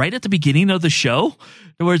 lines right at the beginning of the show,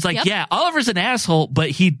 where it's yeah, Oliver's an asshole, but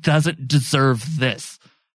he doesn't deserve this.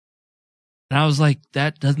 And I was like,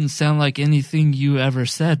 that doesn't sound like anything you ever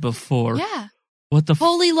said before. Yeah. What the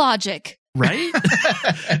holy logic. Right?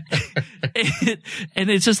 and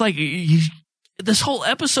it's just like, this whole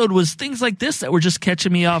episode was things like this that were just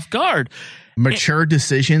catching me off guard. Mature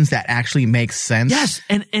decisions that actually make sense. Yes,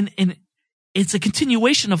 and it's a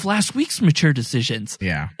continuation of last week's mature decisions.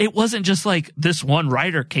 Yeah. It wasn't just like this one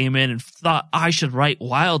writer came in and thought, I should write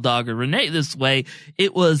Wild Dog or Renee this way.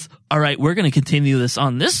 It was, all right, we're going to continue this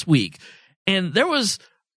on this week. And there was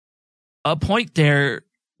a point there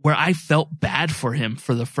where I felt bad for him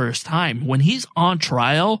for the first time. When he's on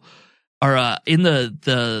trial or in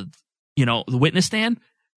the witness stand,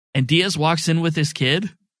 and Diaz walks in with his kid.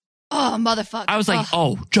 Oh, motherfucker. I was like,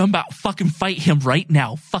 jump out, fucking fight him right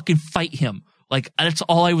now. Fucking fight him. Like, that's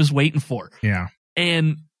all I was waiting for. Yeah.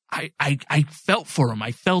 And I felt for him.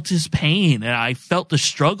 I felt his pain, and I felt the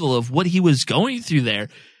struggle of what he was going through there.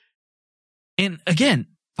 And again,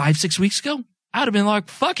 5-6 weeks ago, I'd have been like,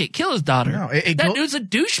 fuck it, kill his daughter. No, that dude's a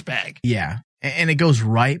douchebag. Yeah. And it goes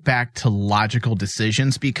right back to logical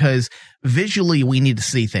decisions, because visually we need to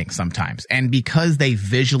see things sometimes. And because they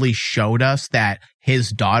visually showed us that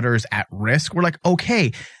his daughter's at risk, we're like,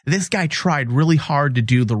 okay, this guy tried really hard to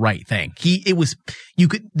do the right thing.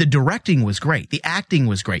 The directing was great. The acting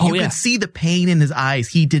was great. You could see the pain in his eyes.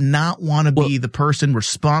 He did not want to be the person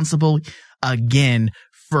responsible again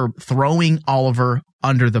for throwing Oliver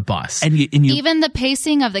under the bus. And you even the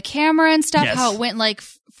pacing of the camera and stuff, how it went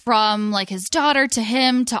from his daughter to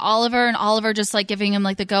him to Oliver, and Oliver just giving him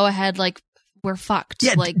the go ahead, we're fucked.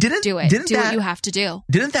 Yeah, do it. Do what you have to do.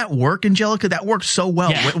 Didn't that work, Angelica? That worked so well.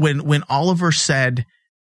 Yeah. When Oliver said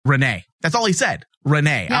Renee, that's all he said.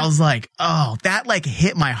 Renee. Yeah. I was like, oh, that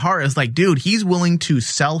hit my heart. It's like, dude, he's willing to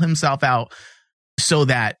sell himself out so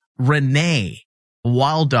that Renee,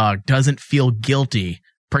 Wild Dog, doesn't feel guilty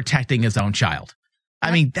protecting his own child. I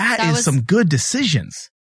mean, that is some good decisions.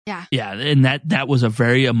 Yeah. Yeah, and that was a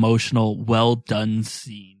very emotional, well done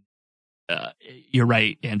scene. You're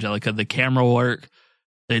right, Angelica. The camera work,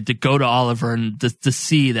 to go to Oliver and to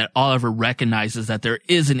see that Oliver recognizes that there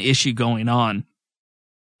is an issue going on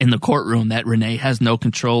in the courtroom that Renee has no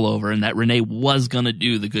control over, and that Renee was going to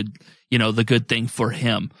do the good thing for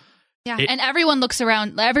him. Yeah, and everyone looks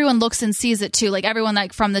around. Everyone looks and sees it too. Everyone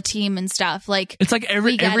from the team and stuff. It's like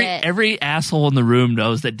every asshole in the room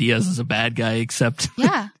knows that Diaz is a bad guy, except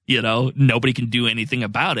nobody can do anything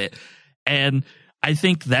about it. And I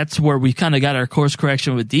think that's where we kind of got our course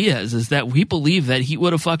correction with Diaz, is that we believe that he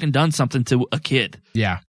would have fucking done something to a kid.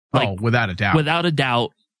 Yeah. Without a doubt. Without a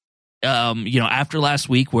doubt. After last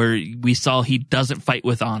week where we saw he doesn't fight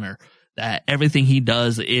with honor, that everything he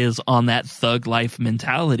does is on that thug life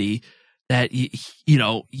mentality, that,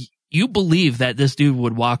 you believe that this dude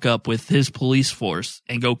would walk up with his police force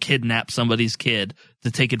and go kidnap somebody's kid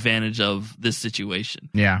to take advantage of this situation.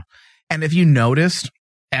 Yeah. And if you noticed,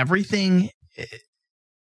 everything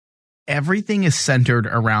is centered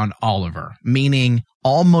around Oliver, meaning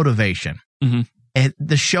all motivation. Mm-hmm.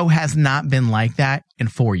 The show has not been like that in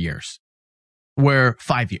 4 years.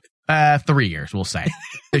 5 years. 3 years, we'll say.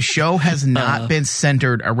 The show has not been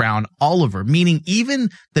centered around Oliver, meaning even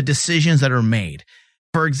the decisions that are made.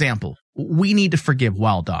 For example, we need to forgive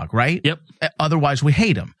Wild Dog, right? Yep. Otherwise, we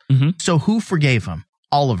hate him. Mm-hmm. So who forgave him?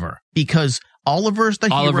 Oliver. Because Oliver's the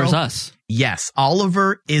hero. Oliver's us. Yes,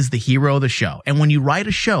 Oliver is the hero of the show. And when you write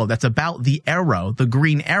a show that's about the Arrow, the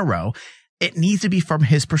Green Arrow, it needs to be from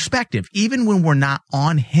his perspective. Even when we're not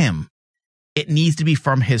on him, it needs to be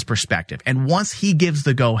from his perspective. And once he gives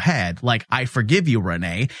the go ahead, like, I forgive you,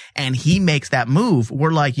 Renee, and he makes that move,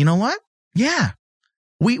 we're like, you know what? Yeah,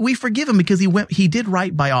 we forgive him because he did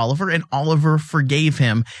right by Oliver, and Oliver forgave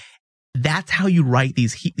him. That's how you write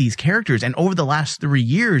these characters. And over the last 3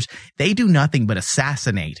 years, they do nothing but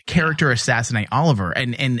assassinate Oliver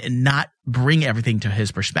and not bring everything to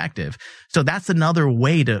his perspective. So that's another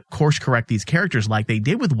way to course correct these characters like they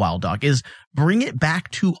did with Wild Dog, is bring it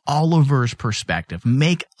back to Oliver's perspective.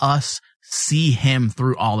 Make us see him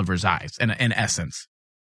through Oliver's eyes in essence.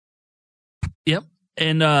 Yep.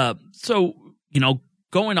 And so,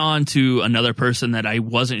 going on to another person that I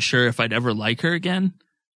wasn't sure if I'd ever like her again.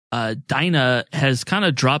 Dinah has kind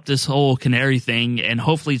of dropped this whole canary thing, and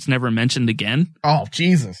hopefully it's never mentioned again. Oh,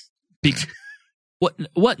 Jesus.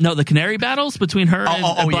 What? No, the canary battles between her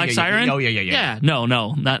and Black Siren? Oh, yeah. No,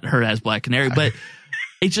 not her as Black Canary, but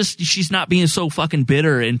it's just, she's not being so fucking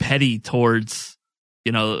bitter and petty towards,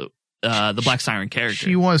 the Black Siren character.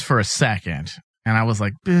 She was for a second, and I was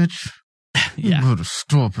like, bitch, yeah. You better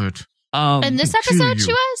stop it. In this episode,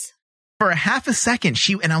 she was? For a half a second,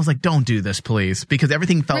 and I was like, don't do this, please, because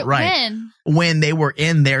everything felt right. When they were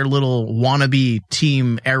in their little wannabe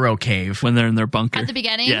Team Arrow cave. When they're in their bunker. At the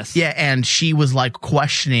beginning? Yes. Yeah, and she was like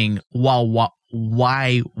questioning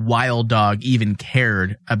why Wild Dog even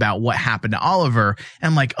cared about what happened to Oliver.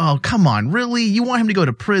 And I'm like, oh, come on, really? You want him to go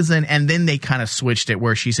to prison? And then they kind of switched it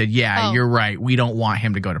where she said, yeah, you're right. We don't want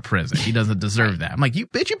him to go to prison. He doesn't deserve that. I'm like, you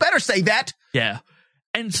better say that. Yeah.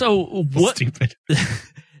 And so what? Stupid.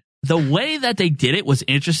 The way that they did it was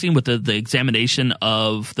interesting with the examination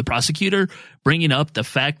of the prosecutor bringing up the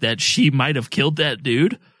fact that she might have killed that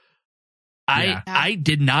dude. I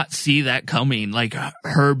did not see that coming, like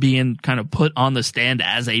her being kind of put on the stand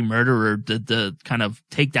as a murderer to kind of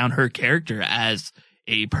take down her character as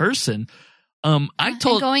a person.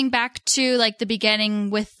 Going back to like the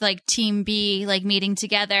beginning with like Team B like meeting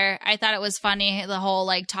together, I thought it was funny, the whole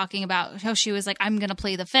like talking about how she was like, I'm gonna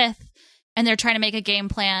play the fifth. And they're trying to make a game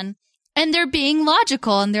plan, and they're being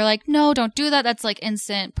logical, and they're like, no, don't do that. That's like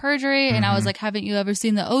instant perjury. And I was like, haven't you ever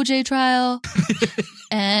seen the OJ trial?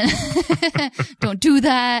 And don't do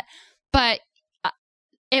that. But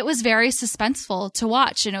it was very suspenseful to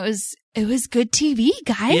watch, and it was good TV,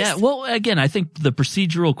 guys. Yeah, well, again, I think the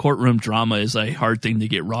procedural courtroom drama is a hard thing to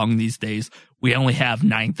get wrong these days. We only have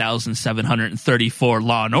 9,734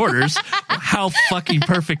 Law and Orders. How fucking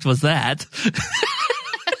perfect was that?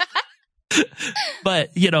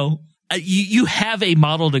 But, you have a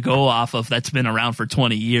model to go off of that's been around for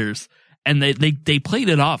 20 years, and they played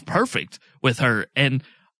it off perfect with her. And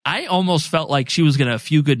I almost felt like she was going to a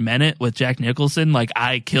Few Good Men it with Jack Nicholson, like,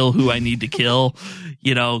 I kill who I need to kill,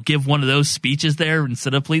 give one of those speeches there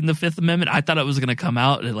instead of pleading the Fifth Amendment. I thought it was going to come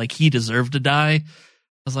out like he deserved to die. I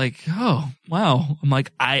was like, oh, wow. I'm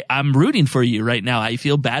like, I'm rooting for you right now. I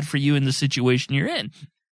feel bad for you in the situation you're in.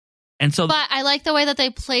 And so, but I like the way that they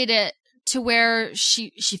played it to where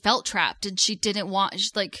she felt trapped and she didn't want,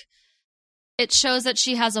 it shows that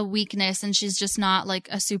she has a weakness and she's just not like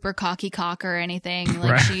a super cocky cock or anything.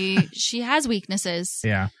 Like right. she has weaknesses.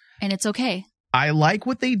 Yeah. And it's okay. I like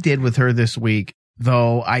what they did with her this week,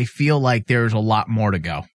 though I feel like there's a lot more to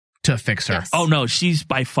go to fix her. Yes. Oh no, she's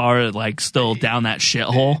by far like still down that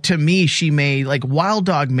shithole. To me, she made Wild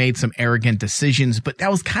Dog made some arrogant decisions, but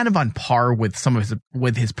that was kind of on par with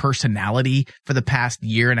with his personality for the past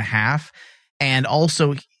year and a half. And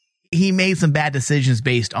also he made some bad decisions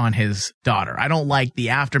based on his daughter. I don't like the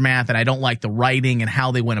aftermath, and I don't like the writing and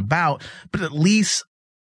how they went about, but at least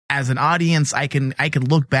as an audience, I can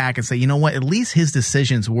look back and say, you know what, at least his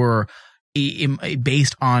decisions were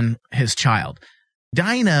based on his child.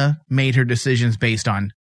 Dinah made her decisions based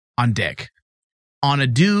on Dick, on a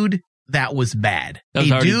dude that was bad,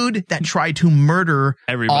 dude that tried to murder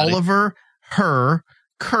everybody. Oliver, her,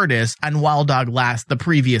 Curtis, and Wild Dog the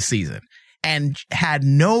previous season, and had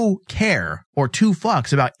no care or two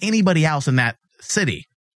fucks about anybody else in that city.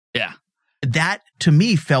 Yeah. That to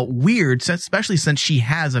me felt weird, especially since she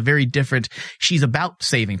has a very different, she's about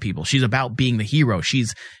saving people. She's about being the hero.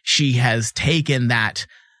 She has taken that,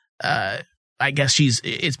 I guess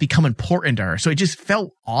it's become important to her. So it just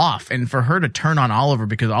felt off. And for her to turn on Oliver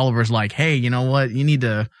because Oliver's like, hey, you know what? You need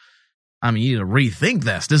to rethink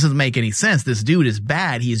this. This doesn't make any sense. This dude is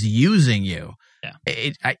bad. He's using you.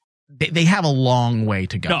 Yeah. They have a long way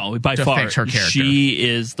to go. No, by far, fix her character. She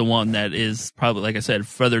is the one that is probably, like I said,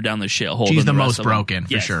 further down the shithole. She's the most broken,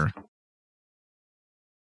 for sure.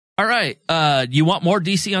 All right. You want more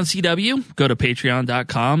DC on CW? Go to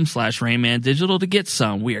patreon.com/RainmanDigital to get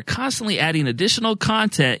some. We are constantly adding additional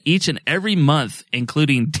content each and every month,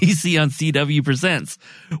 including DC on CW Presents,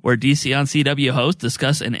 where DC on CW hosts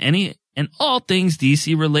discuss any and all things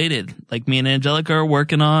DC related. Like me and Angelica are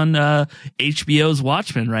working on HBO's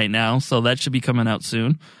Watchmen right now, so that should be coming out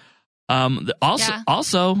soon.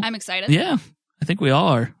 Also, I'm excited. Yeah, I think we all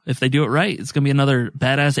are. If they do it right, it's going to be another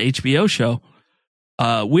badass HBO show.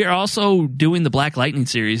 We are also doing the Black Lightning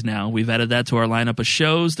series now. We've added that to our lineup of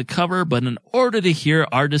shows to cover, but in order to hear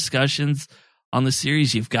our discussions on the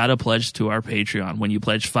series, you've got to pledge to our Patreon. When you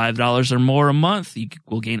pledge $5 or more a month, you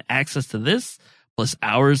will gain access to this, plus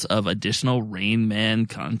hours of additional Rain Man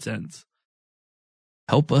content.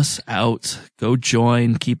 Help us out. Go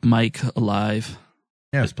join. Keep Mike alive.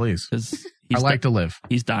 Yes, please. Because I like to live.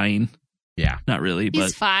 He's dying. Yeah. Not really, but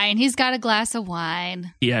He's fine. He's got a glass of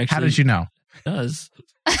wine. he actually How did you know? does.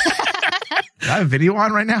 Do I have a video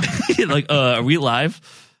on right now? Like, are we live?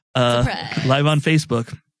 Surprise. Live on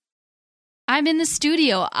Facebook. I'm in the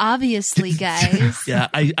studio, obviously, guys. Yeah,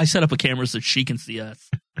 I set up a camera so she can see us.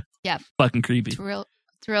 Yep. Fucking creepy.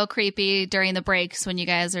 It's real creepy during the breaks when you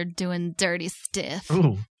guys are doing dirty stuff.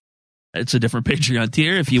 Ooh. It's a different Patreon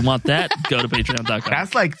tier. If you want that, go to patreon.com.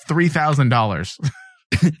 That's like $3,000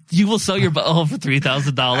 You will sell your butthole for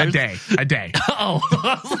 $3,000 a day. Oh,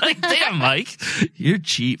 I was like, damn, Mike, you're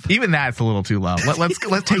cheap. Even that's a little too low. Let's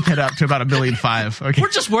take that up to about $1.5 million. Okay, We're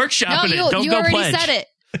just workshopping No, it. Don't you go already pledge. said it.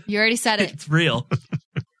 You already said it. It's real.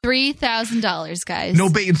 $3,000, guys. No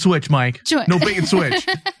bait and switch, Mike. Join. No bait and switch.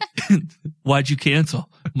 Why'd you cancel?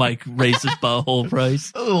 Mike raised his butthole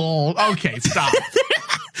price. Oh, okay, stop.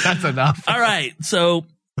 That's enough. All right, so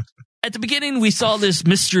at the beginning, we saw this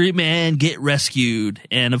mystery man get rescued,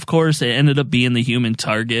 and of course, it ended up being the human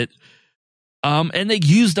target. And they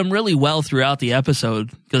used him really well throughout the episode,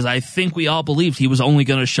 because I think we all believed he was only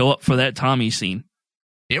going to show up for that Tommy scene.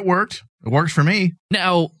 It worked. It worked for me.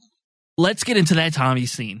 Now, let's get into that Tommy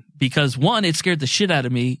scene, because one, it scared the shit out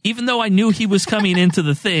of me. Even though I knew he was coming into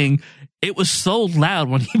the thing, it was so loud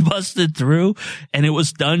when he busted through, and it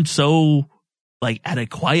was done so, like, at a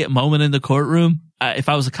quiet moment in the courtroom. If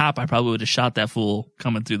I was a cop, I probably would have shot that fool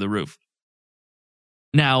coming through the roof.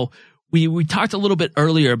 Now, we talked a little bit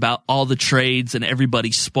earlier about all the trades and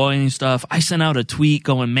everybody spoiling stuff. I sent out a tweet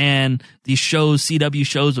going, man, these shows, CW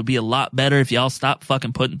shows, would be a lot better if y'all stop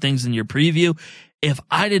fucking putting things in your preview. If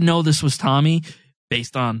I didn't know this was Tommy,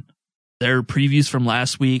 based on their previews from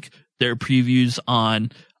last week, their previews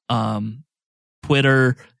on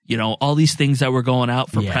Twitter, you know, all these things that were going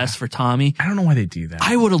out for press for Tommy. I don't know why they do that.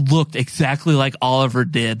 I would have looked exactly like Oliver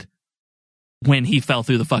did when he fell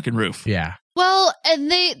through the fucking roof. Yeah. Well,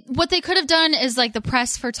 and what they could have done is like the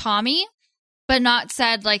press for Tommy, but not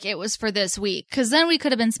said like it was for this week. Because then we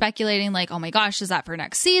could have been speculating like, oh my gosh, is that for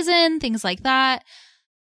next season? Things like that.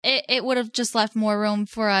 It would have just left more room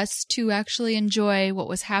for us to actually enjoy what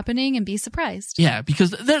was happening and be surprised. Yeah, because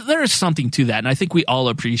there is something to that. And I think we all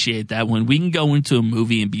appreciate that when we can go into a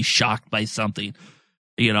movie and be shocked by something,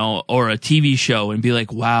 you know, or a TV show and be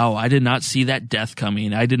like, wow, I did not see that death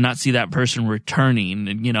coming. I did not see that person returning.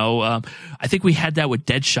 And, you know, I think we had that with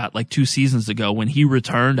Deadshot like 2 seasons ago when he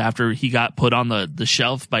returned after he got put on the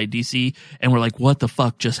shelf by DC. And we're like, what the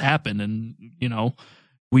fuck just happened? And, you know,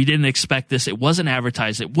 we didn't expect this. It wasn't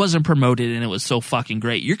advertised. It wasn't promoted. And it was so fucking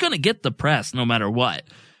great. You're going to get the press no matter what.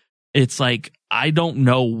 It's like, I don't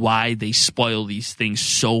know why they spoil these things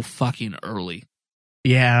so fucking early.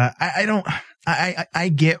 Yeah, I don't. I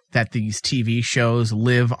get that these TV shows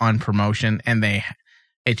live on promotion, and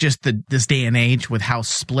it's just this day and age with how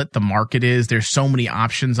split the market is. There's so many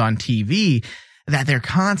options on TV that they're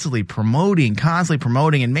constantly promoting,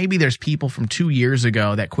 and maybe there's people from 2 years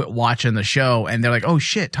ago that quit watching the show, and they're like, oh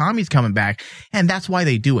shit, Tommy's coming back, and that's why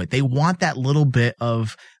they do it. They want that little bit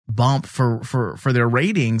of bump for their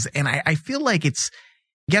ratings, and I feel like it's.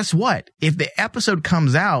 Guess what? If the episode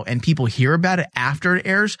comes out and people hear about it after it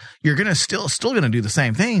airs, you're going to still going to do the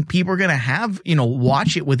same thing. People are going to have, you know,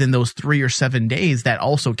 watch it within those 3 or 7 days that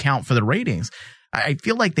also count for the ratings. I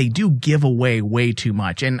feel like they do give away way too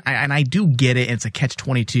much. And I do get it. It's a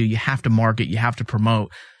catch-22. You have to market, you have to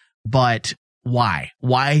promote. But why?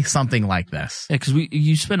 Why something like this? Yeah, because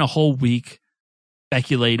you spent a whole week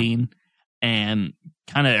speculating and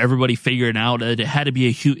kind of everybody figuring out that it had to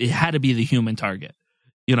be the human target.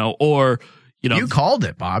 You know, or, you know. You called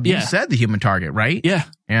it, Bob. You said the human target, right? Yeah.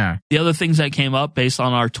 Yeah. The other things that came up based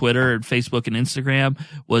on our Twitter and Facebook and Instagram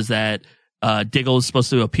was that Diggle is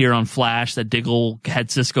supposed to appear on Flash, that Diggle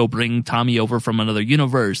had Cisco bring Tommy over from another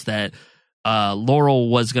universe, that Laurel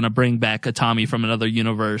was going to bring back a Tommy from another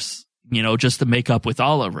universe just to make up with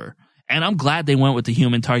Oliver. And I'm glad they went with the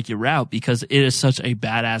human target route because it is such a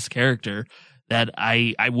badass character that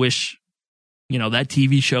I wish, that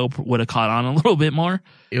TV show would have caught on a little bit more.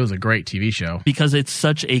 It was a great TV show. Because it's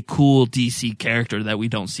such a cool DC character that we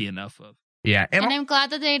don't see enough of. Yeah. And I'm glad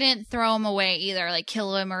that they didn't throw him away either, like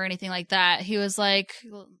kill him or anything like that. He was like,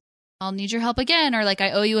 I'll need your help again, or like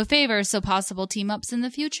I owe you a favor, so possible team ups in the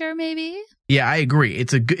future, maybe. Yeah, I agree.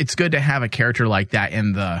 It's good to have a character like that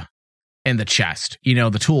in the chest,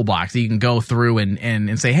 the toolbox that you can go through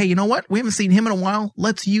and say, hey, you know what? We haven't seen him in a while.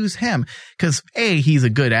 Let's use him because A, he's a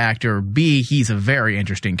good actor. B, he's a very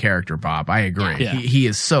interesting character. Bob, I agree. Yeah. He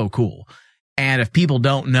is so cool. And if people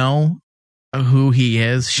don't know who he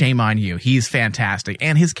is, shame on you. He's fantastic,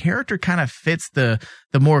 and his character kind of fits the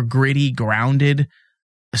more gritty, grounded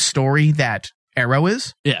story that Arrow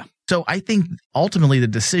is. Yeah. So I think ultimately the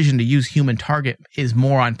decision to use human target is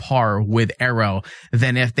more on par with Arrow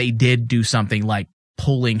than if they did do something like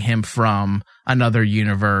pulling him from another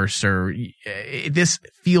universe, or this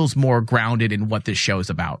feels more grounded in what this show is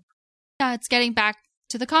about. Yeah, it's getting back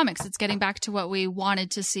to the comics. It's getting back to what we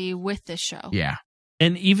wanted to see with this show. Yeah.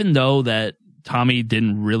 And even though that Tommy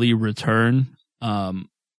didn't really return,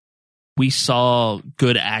 we saw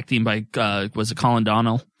good acting by was it Colin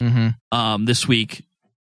Donnell this week.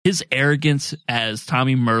 His arrogance as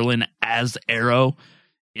Tommy Merlin as Arrow,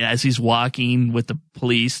 as he's walking with the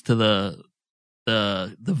police to the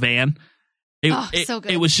van. So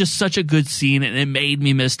good. It was just such a good scene, and it made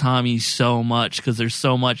me miss Tommy so much because there's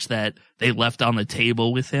so much that they left on the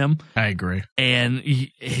table with him. I agree. And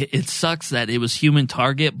it sucks that it was human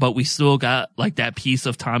target, but we still got like that piece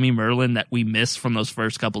of Tommy Merlin that we missed from those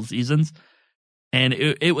first couple seasons. And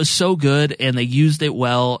it was so good, and they used it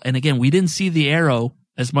well. And again, we didn't see the Arrow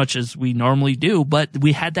as much as we normally do, but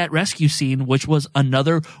we had that rescue scene, which was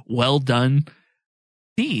another well done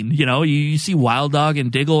scene. You see Wild Dog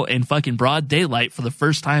and Diggle in fucking broad daylight for the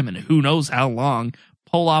first time in who knows how long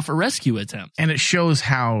pull off a rescue attempt. And it shows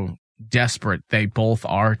how desperate they both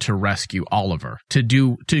are to rescue Oliver, to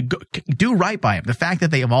do right by him. The fact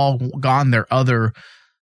that they have all gone their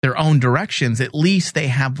own directions, at least they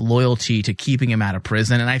have loyalty to keeping him out of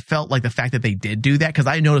prison. And I felt like the fact that they did do that, because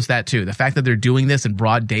I noticed that too. The fact that they're doing this in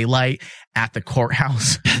broad daylight at the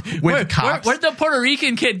courthouse with cops. Where'd the Puerto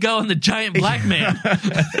Rican kid go and the giant black man?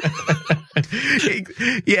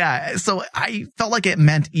 Yeah. So I felt like it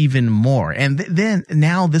meant even more. And then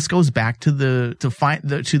now this goes back to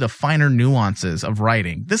the finer nuances of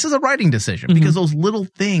writing. This is a writing decision because those little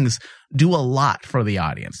things do a lot for the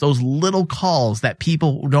audience. Those little calls that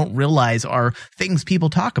people don't realize are things people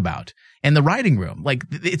talk about in the writing room. Like,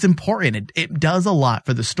 it's important. It does a lot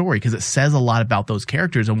for the story because it says a lot about those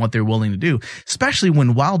characters and what they're willing to do, especially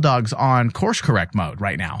when Wild Dog's on course correct mode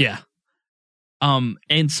right now. Yeah.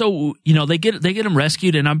 And so, they get him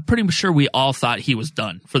rescued, and I'm pretty sure we all thought he was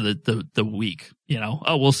done for the week.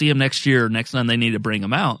 We'll see him next year, next time they need to bring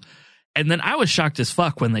him out. And then I was shocked as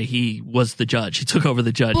fuck when he was the judge. He took over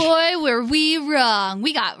the judge. Boy, were we wrong.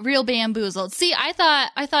 We got real bamboozled. See, I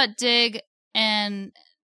thought Dig and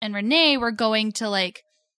Renee were going to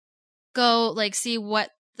go see what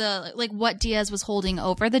what Diaz was holding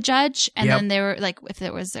over the judge, and then they were if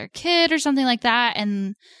it was their kid or something like that,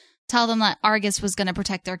 and tell them that Argus was going to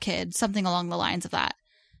protect their kid, something along the lines of that.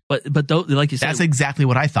 But like you said, that's exactly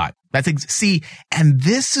what I thought. See, and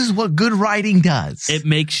this is what good writing does. It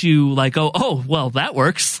makes you oh, well, that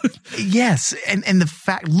works. Yes, and the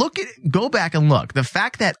fact, go back and look. The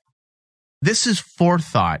fact that this is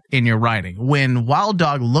forethought in your writing. When Wild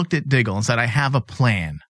Dog looked at Diggle and said, "I have a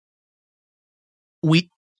plan,"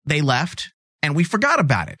 they left and we forgot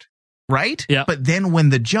about it. Right? Yeah. But then when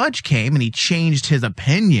the judge came and he changed his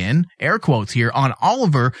opinion, air quotes here, on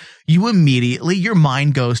Oliver, your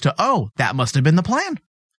mind goes to, oh, that must have been the plan.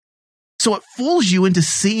 So it fools you into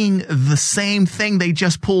seeing the same thing they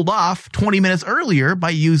just pulled off 20 minutes earlier by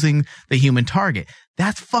using the human target.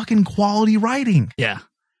 That's fucking quality writing. Yeah.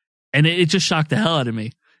 And it just shocked the hell out of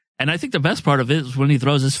me. And I think the best part of it is when he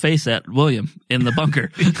throws his face at William in the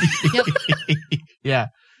bunker. Yeah.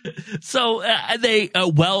 So they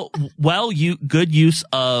good use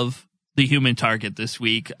of the human target this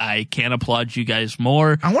week. I can't applaud you guys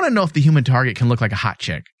more. I want to know if the human target can look like a hot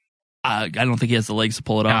chick. I don't think he has the legs to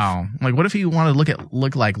pull it off. No. What if he wanted to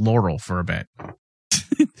look like Laurel for a bit?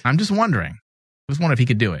 I'm just wondering. I just wonder if he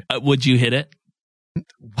could do it. Would you hit it?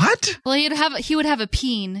 What? Well, he would have a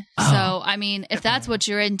peen. Oh. So I mean, if that's what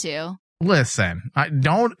you're into. Listen,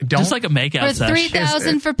 don't just like a makeout session.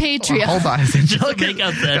 $3,000 for Patreon. Hold on,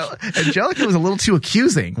 Angelica was a little too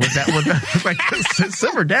accusing with that.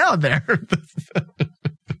 Simmer down there.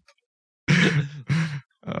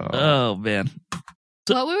 Oh, man.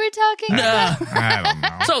 What were we talking about? I don't know.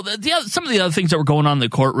 So some of the other things that were going on in the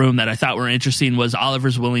courtroom that I thought were interesting was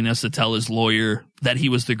Oliver's willingness to tell his lawyer that he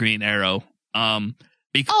was the Green Arrow.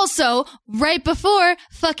 Also, right before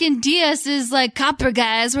fucking Diaz's like copper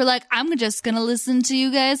guys were like, I'm just gonna listen to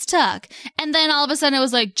you guys talk. And then all of a sudden it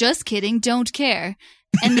was like, just kidding, don't care.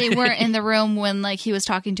 And they weren't in the room when like he was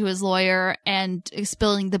talking to his lawyer and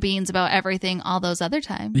spilling the beans about everything all those other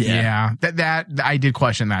times. Yeah. That I did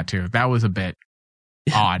question that too. That was a bit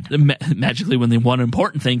odd. Magically, when the one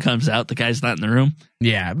important thing comes out, the guy's not in the room.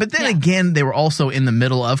 Yeah, but then again, they were also in the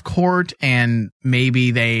middle of court, and maybe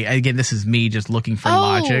this is me just looking for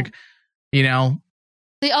logic, you know?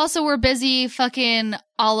 They also were busy fucking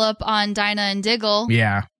all up on Dinah and Diggle.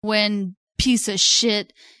 Yeah. When piece of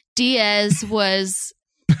shit Diaz was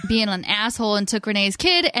being an asshole and took Renee's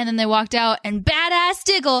kid, and then they walked out, and badass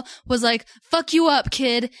Diggle was like, fuck you up,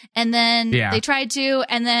 kid. And then they tried to,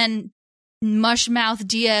 and then Mushmouth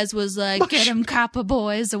Diaz was like, get him, copper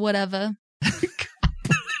boys, or whatever.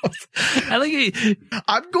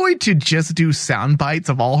 I'm going to just do sound bites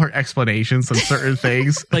of all her explanations on certain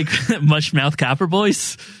things. Like Mushmouth Copper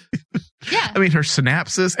Boys? Yeah. I mean, her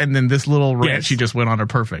synapses and then this little rant she just went on are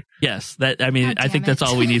perfect. Yes. I think that's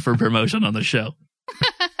all we need for promotion on the show.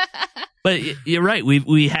 But you're right.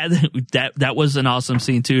 We had that was an awesome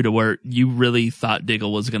scene too, to where you really thought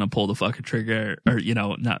Diggle was going to pull the fucking trigger, or, you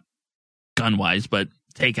know, not gun wise, but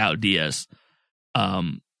take out Diaz.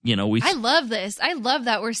 I love this. I love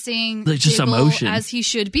that we're seeing just Diggle emotion as he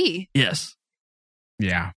should be. Yes.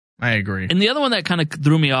 Yeah, I agree. And the other one that kind of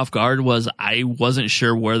threw me off guard was I wasn't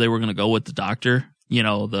sure where they were going to go with the doctor. You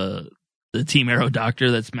know, the Team Arrow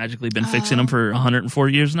doctor that's magically been fixing him for 104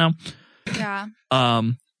 years now. Yeah.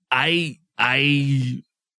 I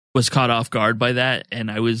was caught off guard by that, and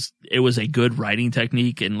it was a good writing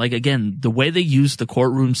technique. And like, again, the way they used the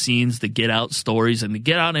courtroom scenes to get out stories and to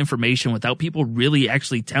get out information without people really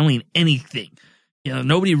actually telling anything. You know,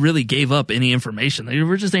 nobody really gave up any information. They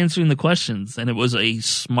were just answering the questions, and it was a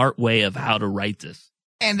smart way of how to write this.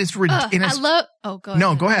 And it's ridiculous. I love. Oh, go ahead.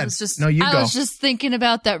 No, go ahead. I was just thinking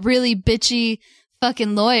about that really bitchy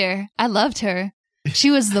fucking lawyer. I loved her.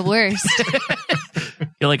 She was the worst.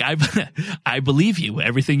 You're like, I believe you.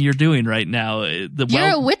 Everything you're doing right now. You're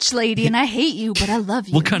a witch lady, and I hate you, but I love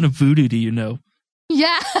you. What kind of voodoo do you know?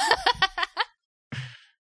 Yeah.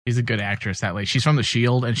 She's a good actress, that lady. She's from The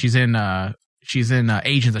Shield, and she's in Agents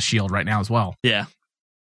of S.H.I.E.L.D. right now as well. Yeah.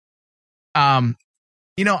 What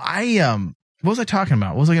was I talking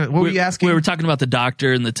about? What were you asking? We were talking about the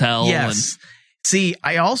doctor and the tell. Yes. See,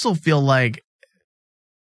 I also feel like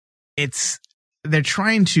they're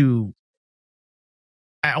trying to.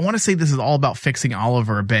 I want to say this is all about fixing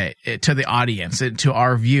Oliver a bit to the audience, to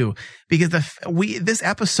our view, because this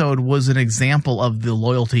episode was an example of the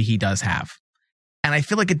loyalty he does have. And I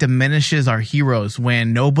feel like it diminishes our heroes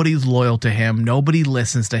when nobody's loyal to him, nobody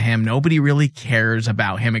listens to him, nobody really cares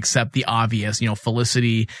about him except the obvious,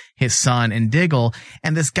 Felicity, his son, and Diggle.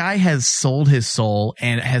 And this guy has sold his soul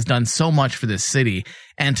and has done so much for this city.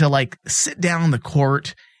 And to sit down in the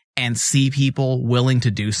court and see people willing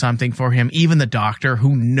to do something for him, even the doctor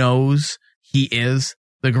who knows he is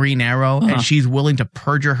the Green Arrow, and she's willing to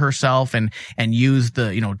perjure herself and use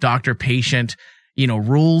the, doctor-patient,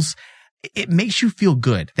 rules. It makes you feel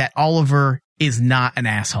good that Oliver is not an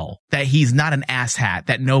asshole, that he's not an asshat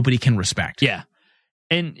that nobody can respect. Yeah.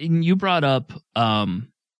 And you brought up the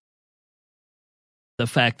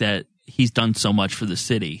fact that he's done so much for the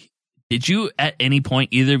city. Did you at any point,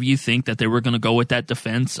 either of you, think that they were going to go with that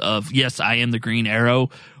defense of, yes, I am the Green Arrow,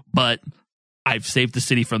 but I've saved the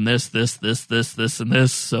city from this, and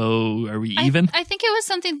this, so are we even? I think it was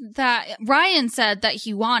something that Ryan said that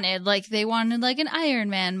he wanted. Like, they wanted like an Iron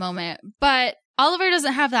Man moment. But Oliver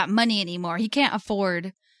doesn't have that money anymore. He can't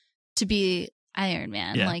afford to be Iron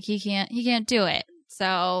Man. Yeah. Like, he can't do it.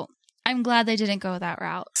 So I'm glad they didn't go that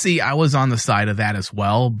route. See, I was on the side of that as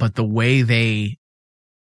well, but the way they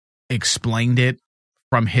explained it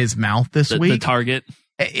from his mouth this week. The target.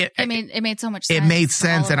 It made so much sense. It made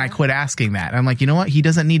sense, and I quit asking that. I'm like, you know what? He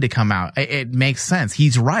doesn't need to come out. It makes sense.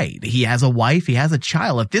 He's right. He has a wife. He has a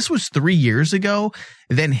child. If this was 3 years ago,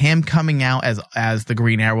 then him coming out as the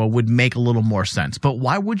Green Arrow would make a little more sense. But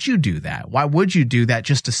why would you do that? Why would you do that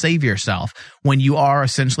just to save yourself when you are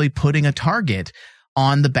essentially putting a target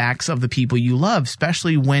on the backs of the people you love,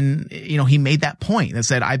 especially when, he made that point that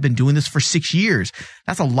said, I've been doing this for 6 years.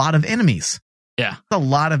 That's a lot of enemies. Yeah. That's a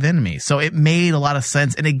lot of enemies. So it made a lot of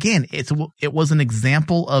sense. And again, it was an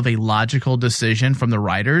example of a logical decision from the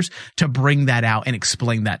writers to bring that out and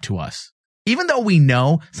explain that to us. Even though we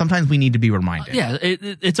know, sometimes we need to be reminded. Yeah,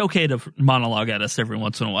 it's okay to monologue at us every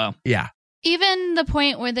once in a while. Yeah. Even the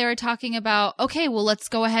point where they were talking about, okay, well, let's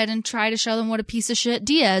go ahead and try to show them what a piece of shit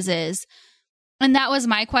Diaz is. And that was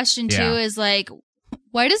my question, too, is like,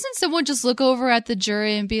 why doesn't someone just look over at the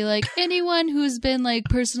jury and be like, anyone who's been like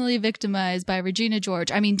personally victimized by Regina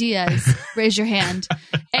George, I mean Diaz, raise your hand.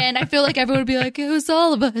 And I feel like everyone would be like, it was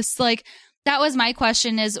all of us. Like, that was my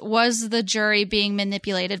question was the jury being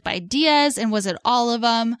manipulated by Diaz and was it all of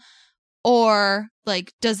them? Or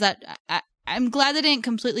like, does that, I'm glad they didn't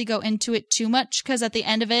completely go into it too much because at the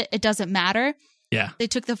end of it, it doesn't matter. Yeah. They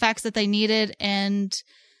took the facts that they needed and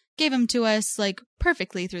gave them to us like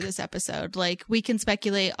perfectly through this episode. Like we can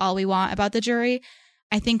speculate all we want about the jury.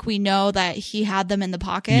 I think we know that he had them in the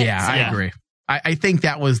pocket. Yeah, I agree. I think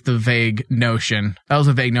that was the vague notion. That was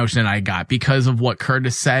a vague notion that I got because of what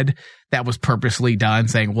Curtis said. That was purposely done,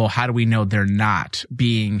 saying, well, how do we know they're not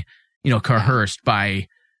being, coerced by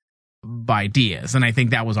Diaz? And I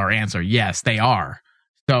think that was our answer. Yes, they are.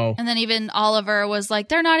 So, and then even Oliver was like,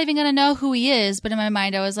 they're not even going to know who he is. But in my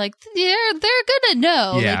mind, I was like, they're going to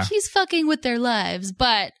know. Yeah. Like, he's fucking with their lives.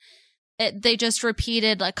 But they just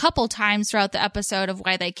repeated a couple times throughout the episode of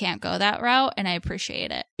why they can't go that route. And I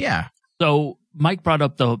appreciate it. Yeah. So Mike brought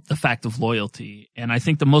up the fact of loyalty. And I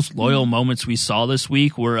think the most loyal moments we saw this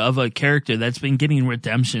week were of a character that's been getting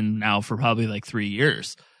redemption now for probably like 3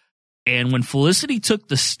 years. And when Felicity took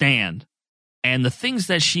the stand and the things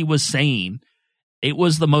that she was saying, it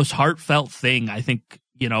was the most heartfelt thing. I think,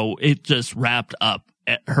 it just wrapped up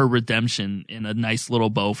her redemption in a nice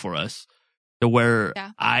little bow for us to where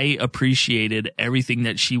I appreciated everything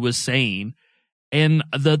that she was saying. And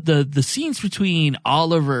the scenes between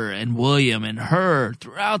Oliver and William and her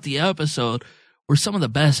throughout the episode were some of the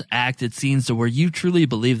best acted scenes to where you truly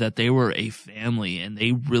believe that they were a family and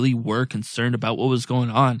they really were concerned about what was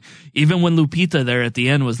going on. Even when Lupita there at the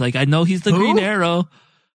end was like, I know he's the Green Arrow.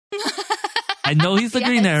 I know he's the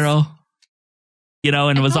Green Arrow,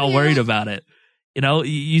 and was all worried about it.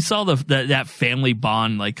 You saw that family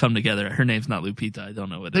bond like come together. Her name's not Lupita. I don't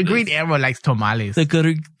know what the Green Arrow likes tamales. The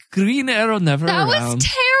Green Arrow never That around.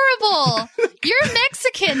 Was terrible. You're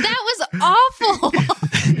Mexican. That was awful.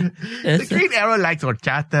 The Green Arrow likes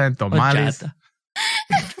horchata and tamales.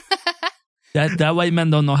 That white man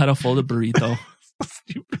don't know how to fold a burrito.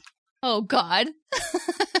 Oh, God.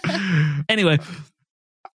 Anyway.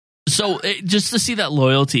 So just to see that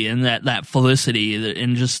loyalty and that Felicity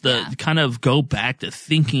and just the kind of go back to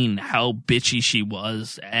thinking how bitchy she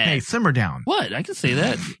was. Hey, simmer down. What? I can say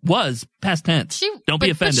that. Was past tense. Don't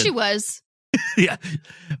be offended. But she was. Yeah.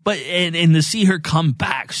 But and to see her come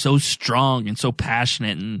back so strong and so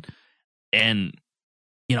passionate and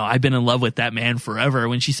I've been in love with that man forever.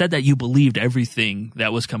 When she said that, you believed everything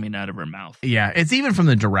that was coming out of her mouth. Yeah. It's even from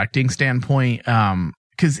the directing standpoint.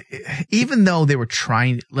 Because even though they were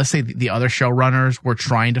trying, let's say the other showrunners were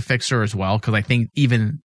trying to fix her as well, because I think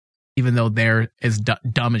even though they're as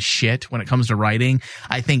dumb as shit when it comes to writing,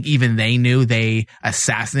 I think even they knew they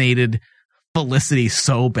assassinated Felicity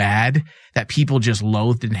so bad that people just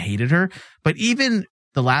loathed and hated her. But even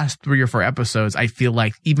the last 3 or 4 episodes, I feel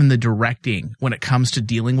like even the directing when it comes to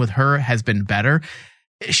dealing with her has been better.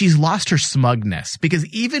 She's lost her smugness because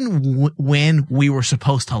even when we were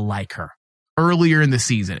supposed to like her, earlier in the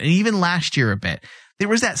season, and even last year a bit, there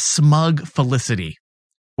was that smug Felicity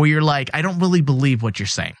where you're like, I don't really believe what you're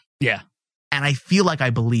saying. Yeah. And I feel like I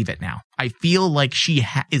believe it now. I feel like she's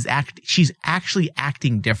actually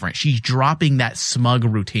acting different. She's dropping that smug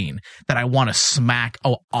routine that I want to smack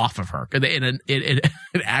off of her. It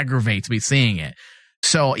aggravates me seeing it.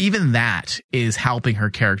 So even that is helping her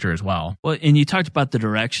character as well. Well, and you talked about the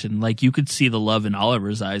direction. Like, you could see the love in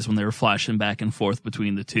Oliver's eyes when they were flashing back and forth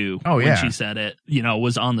between the two. Oh, yeah. When she said it,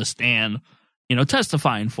 was on the stand,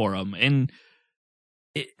 testifying for him. And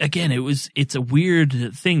it's a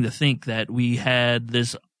weird thing to think that we had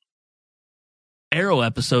this Arrow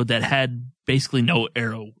episode that had basically no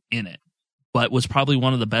Arrow in it, but was probably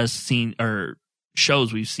one of the best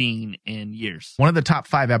shows we've seen in years. One of the top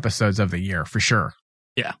 5 episodes of the year, for sure.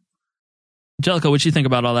 Yeah. Angelica, what'd you think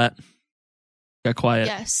about all that? Got quiet.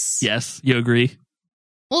 Yes. Yes. You agree?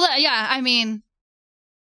 Well,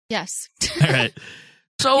 yes. All right.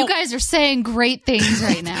 So you guys are saying great things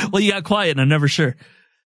right now. Well, you got quiet and I'm never sure.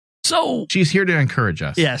 So she's here to encourage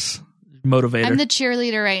us. Yes. Motivator. I'm the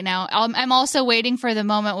cheerleader right now. I'm also waiting for the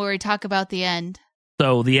moment where we talk about the end.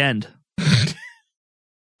 So the end.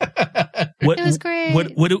 It was great.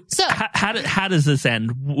 How does this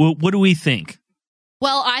end? What do we think?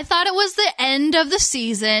 Well, I thought it was the end of the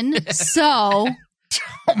season, so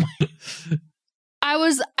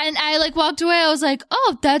I like walked away. I was like,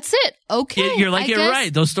 oh, that's it. Okay. You're like, you're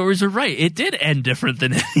right. Those stories are right. It did end different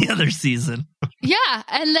than any other season. Yeah.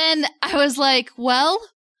 And then I was like, well,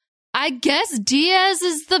 I guess Diaz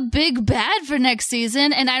is the big bad for next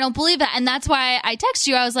season. And I don't believe that. And that's why I text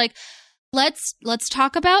you. I was like, let's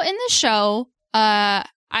talk about in the show.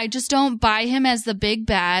 I just don't buy him as the big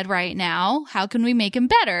bad right now. How can we make him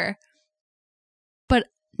better? But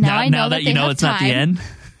now I know that you know it's not the end.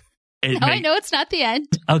 I know it's not the end.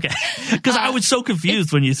 Okay. Because I was so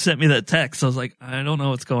confused when you sent me that text. I was like, I don't know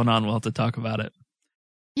what's going on. We'll have to talk about it.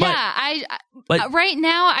 Yeah, but right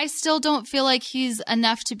now, I still don't feel like he's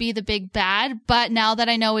enough to be the big bad. But now that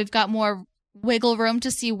I know we've got more wiggle room to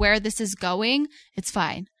see where this is going, it's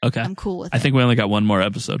fine. Okay. I'm cool with it. I think we only got one more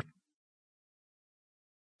episode.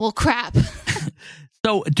 Well, crap.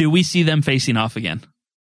 So, do we see them facing off again?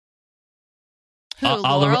 Who,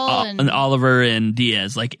 Oliver and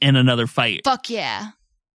Diaz, like in another fight. Fuck yeah.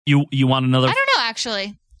 You want another? I don't know,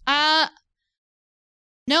 actually.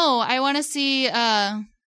 No, I want to see.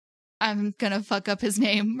 I'm gonna fuck up his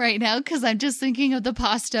name right now because I'm just thinking of the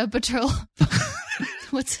Pasta Patrol.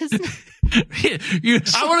 What's his name?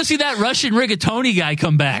 I want to see that Russian rigatoni guy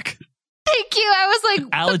come back. Thank you. I was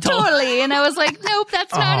like, totally. And I was like, nope,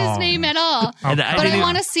 that's not his name at all. But I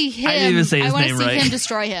want to see him. I didn't even say his name right. I want to see him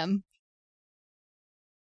destroy him.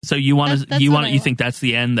 So you want to, you think that's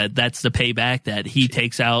the end, that's the payback, that he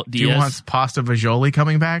takes out Diaz? Do you want Pasta Fagioli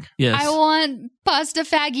coming back? Yes. I want Pasta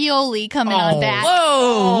Fagioli coming on back.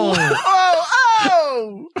 Whoa!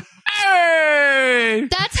 Oh! Hey!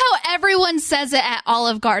 That's how everyone says it at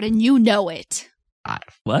Olive Garden. You know it.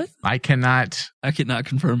 What? I cannot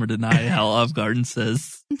confirm or deny how Olive Garden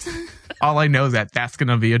says. All I know is that's going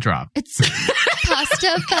to be a drop. It's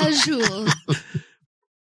Pasta Fagioli.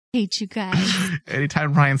 Hate you guys.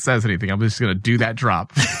 Anytime Ryan says anything, I'm just going to do that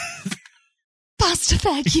drop. Pasta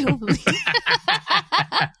Fagioli.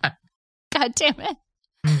 God damn it.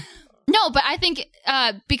 No, but I think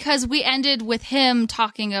because we ended with him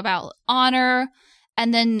talking about honor,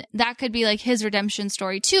 and then that could be like his redemption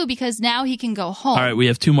story too, because now he can go home. All right, we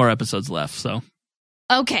have 2 more episodes left, so.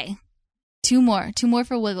 Okay. 2 more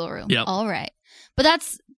for wiggle room. Yep. All right. But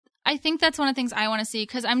I think that's one of the things I want to see,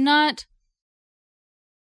 because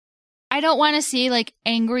I don't want to see like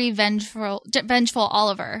angry, vengeful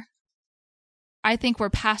Oliver. I think we're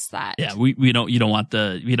past that. Yeah, we don't need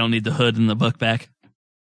the hood and the book back.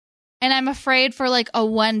 And I'm afraid for like a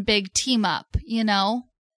one big team up, you know?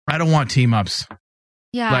 I don't want team ups.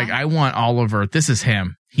 Yeah. Like I want Oliver. This is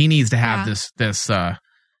him. He needs to have this to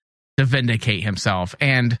vindicate himself.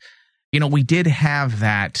 And we did have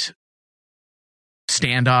that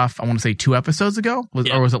standoff, I want to say 2 episodes ago,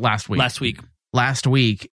 or was it last week? Last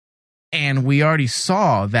week. And we already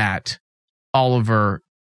saw that Oliver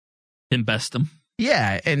invest him.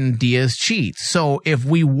 Yeah, and Diaz cheats. So if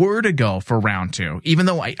we were to go for round 2, even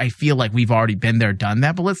though I feel like we've already been there, done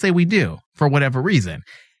that, but let's say we do, for whatever reason,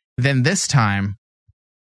 then this time,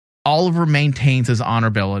 Oliver maintains his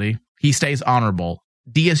honorability. He stays honorable.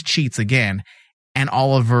 Diaz cheats again, and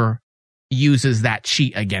Oliver uses that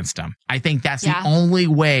cheat against him. I think that's the only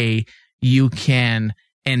way you can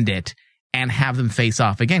end it and have them face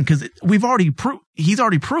off again, because he's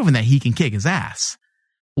already proven that he can kick his ass.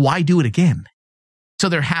 Why do it again? So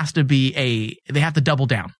there has to be they have to double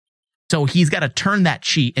down. So he's got to turn that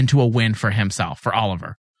cheat into a win for himself, for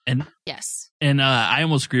Oliver. And yes. And I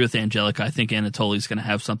almost agree with Angelica. I think Anatoly's going to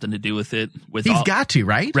have something to do with it. He's got to,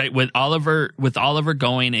 right? Right. With Oliver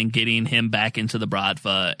going and getting him back into the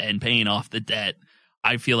Bratva and paying off the debt,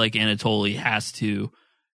 I feel like Anatoly has to.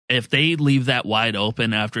 If they leave that wide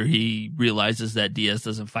open after he realizes that Diaz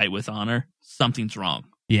doesn't fight with honor, something's wrong.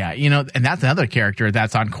 Yeah, and that's another character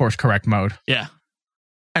that's on course correct mode. Yeah.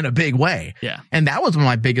 In a big way. Yeah. And that was one of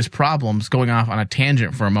my biggest problems, going off on a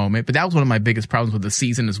tangent for a moment, but that was one of my biggest problems with the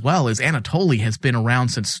season as well, is Anatoly has been around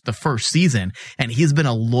since the first season, and he's been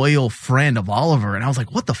a loyal friend of Oliver. And I was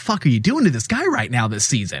like, what the fuck are you doing to this guy right now this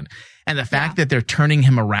season? And the fact that they're turning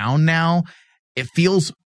him around now, it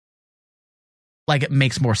feels like it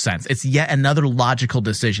makes more sense. It's yet another logical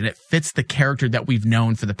decision. It fits the character that we've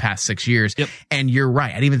known for the past 6 years. Yep. And you're right.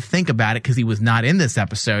 I didn't even think about it because he was not in this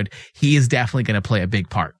episode. He is definitely going to play a big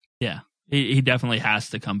part. Yeah. He definitely has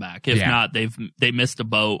to come back. If not, they missed a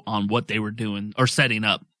boat on what they were doing or setting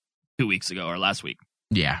up 2 weeks ago or last week.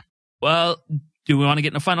 Yeah. Well, do we want to get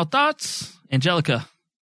into final thoughts? Angelica,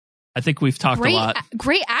 I think we've talked a lot.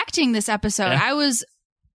 Great acting this episode. Yeah. I was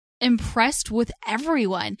impressed with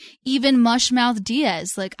everyone, even Mushmouth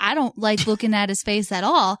Diaz. Like, I don't like looking at his face at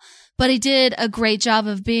all, but he did a great job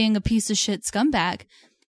of being a piece of shit scumbag.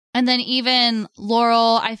 And then even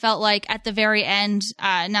Laurel, I felt like at the very end,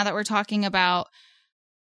 now that we're talking about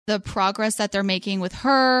the progress that they're making with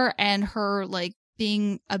her and her like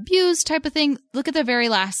being abused type of thing, look at the very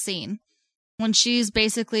last scene when she's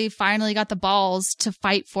basically finally got the balls to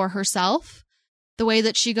fight for herself. The way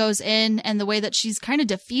that she goes in and the way that she's kind of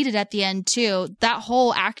defeated at the end too. That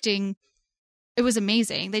whole acting, it was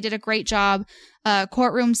amazing. They did a great job.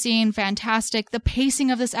 Courtroom scene, fantastic. The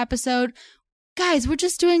pacing of this episode, guys, we're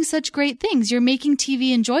just doing such great things. You're making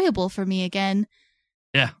TV enjoyable for me again.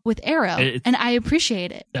 Yeah. With Arrow. And I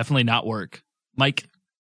appreciate it. Definitely not work. Mike?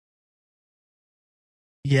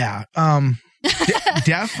 Yeah.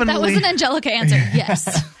 Definitely. That was an Angelica answer.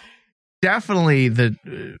 Yes. Definitely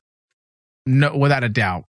no, without a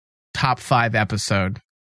doubt, top 5 episode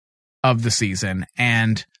of the season.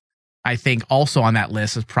 And I think also on that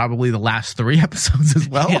list is probably the last 3 episodes as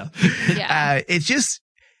well. Yeah. It's just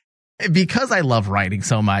because I love writing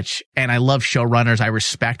so much and I love showrunners. I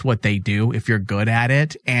respect what they do if you're good at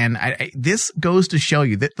it. And this goes to show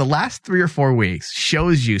you that the last 3 or 4 weeks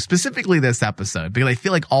shows you specifically this episode, because I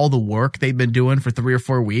feel like all the work they've been doing for 3 or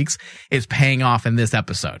 4 weeks is paying off in this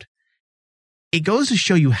episode. It goes to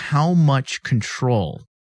show you how much control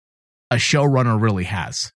a showrunner really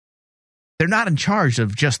has. They're not in charge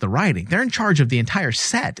of just the writing. They're in charge of the entire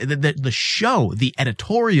set, the show, the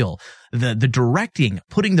editorial, the directing,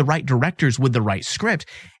 putting the right directors with the right script.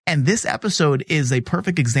 And this episode is a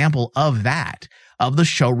perfect example of that, of the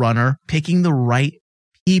showrunner picking the right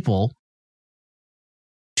people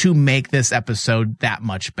to make this episode that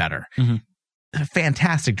much better. Mm-hmm.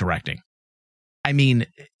 Fantastic directing. I mean,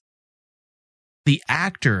 the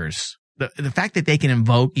actors, the fact that they can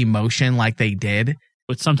invoke emotion like they did,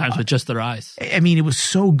 sometimes with just their eyes. I mean, it was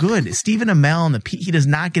so good. Stephen Amell, he does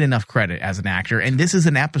not get enough credit as an actor. And this is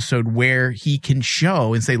an episode where he can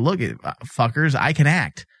show and say, look, fuckers, I can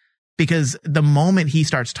act. Because the moment he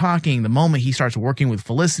starts talking, the moment he starts working with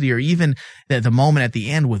Felicity, or even the moment at the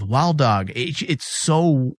end with Wild Dog, it's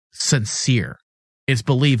so sincere. It's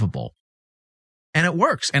believable. And it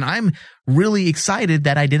works. And I'm really excited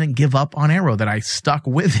that I didn't give up on Arrow, that I stuck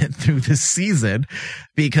with it through this season,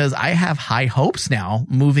 because I have high hopes now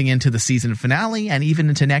moving into the season finale and even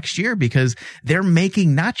into next year, because they're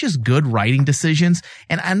making not just good writing decisions.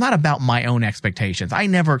 And I'm not about my own expectations. I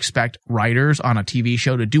never expect writers on a TV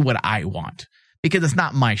show to do what I want, because it's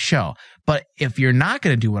not my show. But if you're not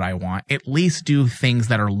going to do what I want, at least do things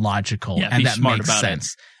that are logical and that make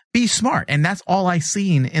sense. Be smart. And that's all I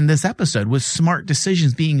seen in this episode, was smart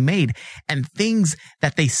decisions being made and things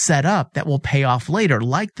that they set up that will pay off later,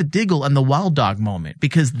 like the Diggle and the Wild Dog moment,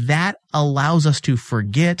 because that allows us to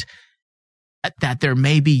forget that there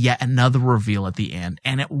may be yet another reveal at the end.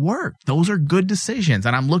 And it worked. Those are good decisions.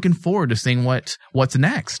 And I'm looking forward to seeing what's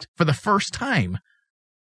next for the first time.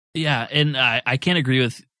 Yeah. And I can't agree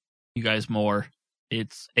with you guys more.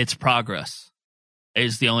 It's progress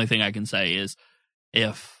is the only thing I can say. Is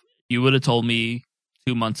if you would have told me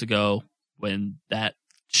 2 months ago when that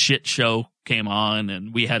shit show came on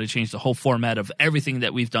and we had to change the whole format of everything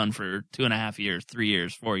that we've done for 2.5 years, 3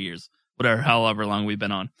 years, 4 years, whatever, however long we've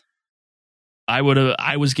been on, I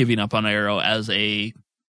was giving up on Arrow as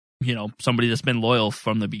somebody that's been loyal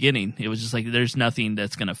from the beginning. It was just like, there's nothing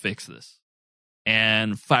that's going to fix this.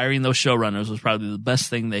 And firing those showrunners was probably the best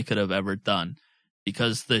thing they could have ever done,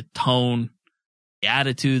 because the tone, the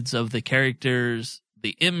attitudes of the characters,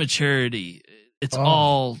 the immaturity, it's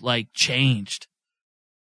all like changed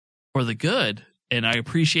for the good. And I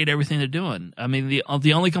appreciate everything they're doing. I mean,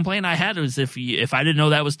 the only complaint I had was if I didn't know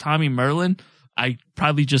that was Tommy Merlin, I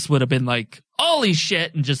probably just would have been like, holy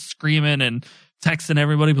shit, and just screaming and texting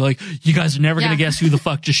everybody, be like, you guys are never going to guess who the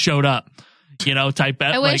fuck just showed up, type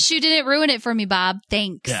bet. I wish you didn't ruin it for me, Bob.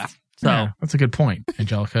 Thanks. Yeah. So that's a good point,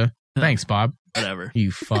 Angelica. Thanks, Bob. Whatever.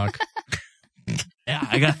 You fuck.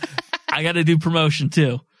 Yeah, I got to do promotion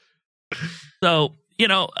too. So,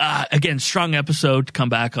 again, strong episode to come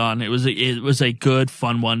back on. It was a good,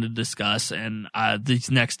 fun one to discuss, and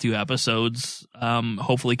these next 2 episodes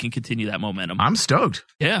hopefully can continue that momentum. I'm stoked.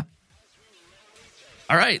 Yeah.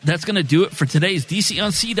 All right, that's going to do it for today's DC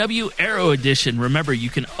on CW Arrow Edition. Remember, you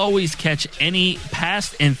can always catch any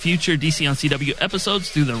past and future DC on CW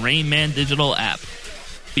episodes through the Rain Man digital app.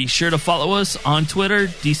 Be sure to follow us on Twitter,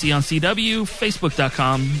 DC on CW,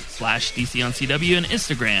 Facebook.com/DC-on-CW, and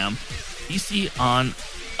Instagram,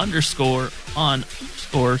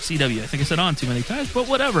 DC__CW. I think I said on too many times, but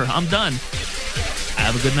whatever. I'm done.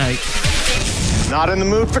 Have a good night. Not in the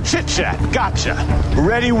mood for chit-chat. Gotcha.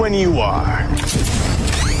 Ready when you are.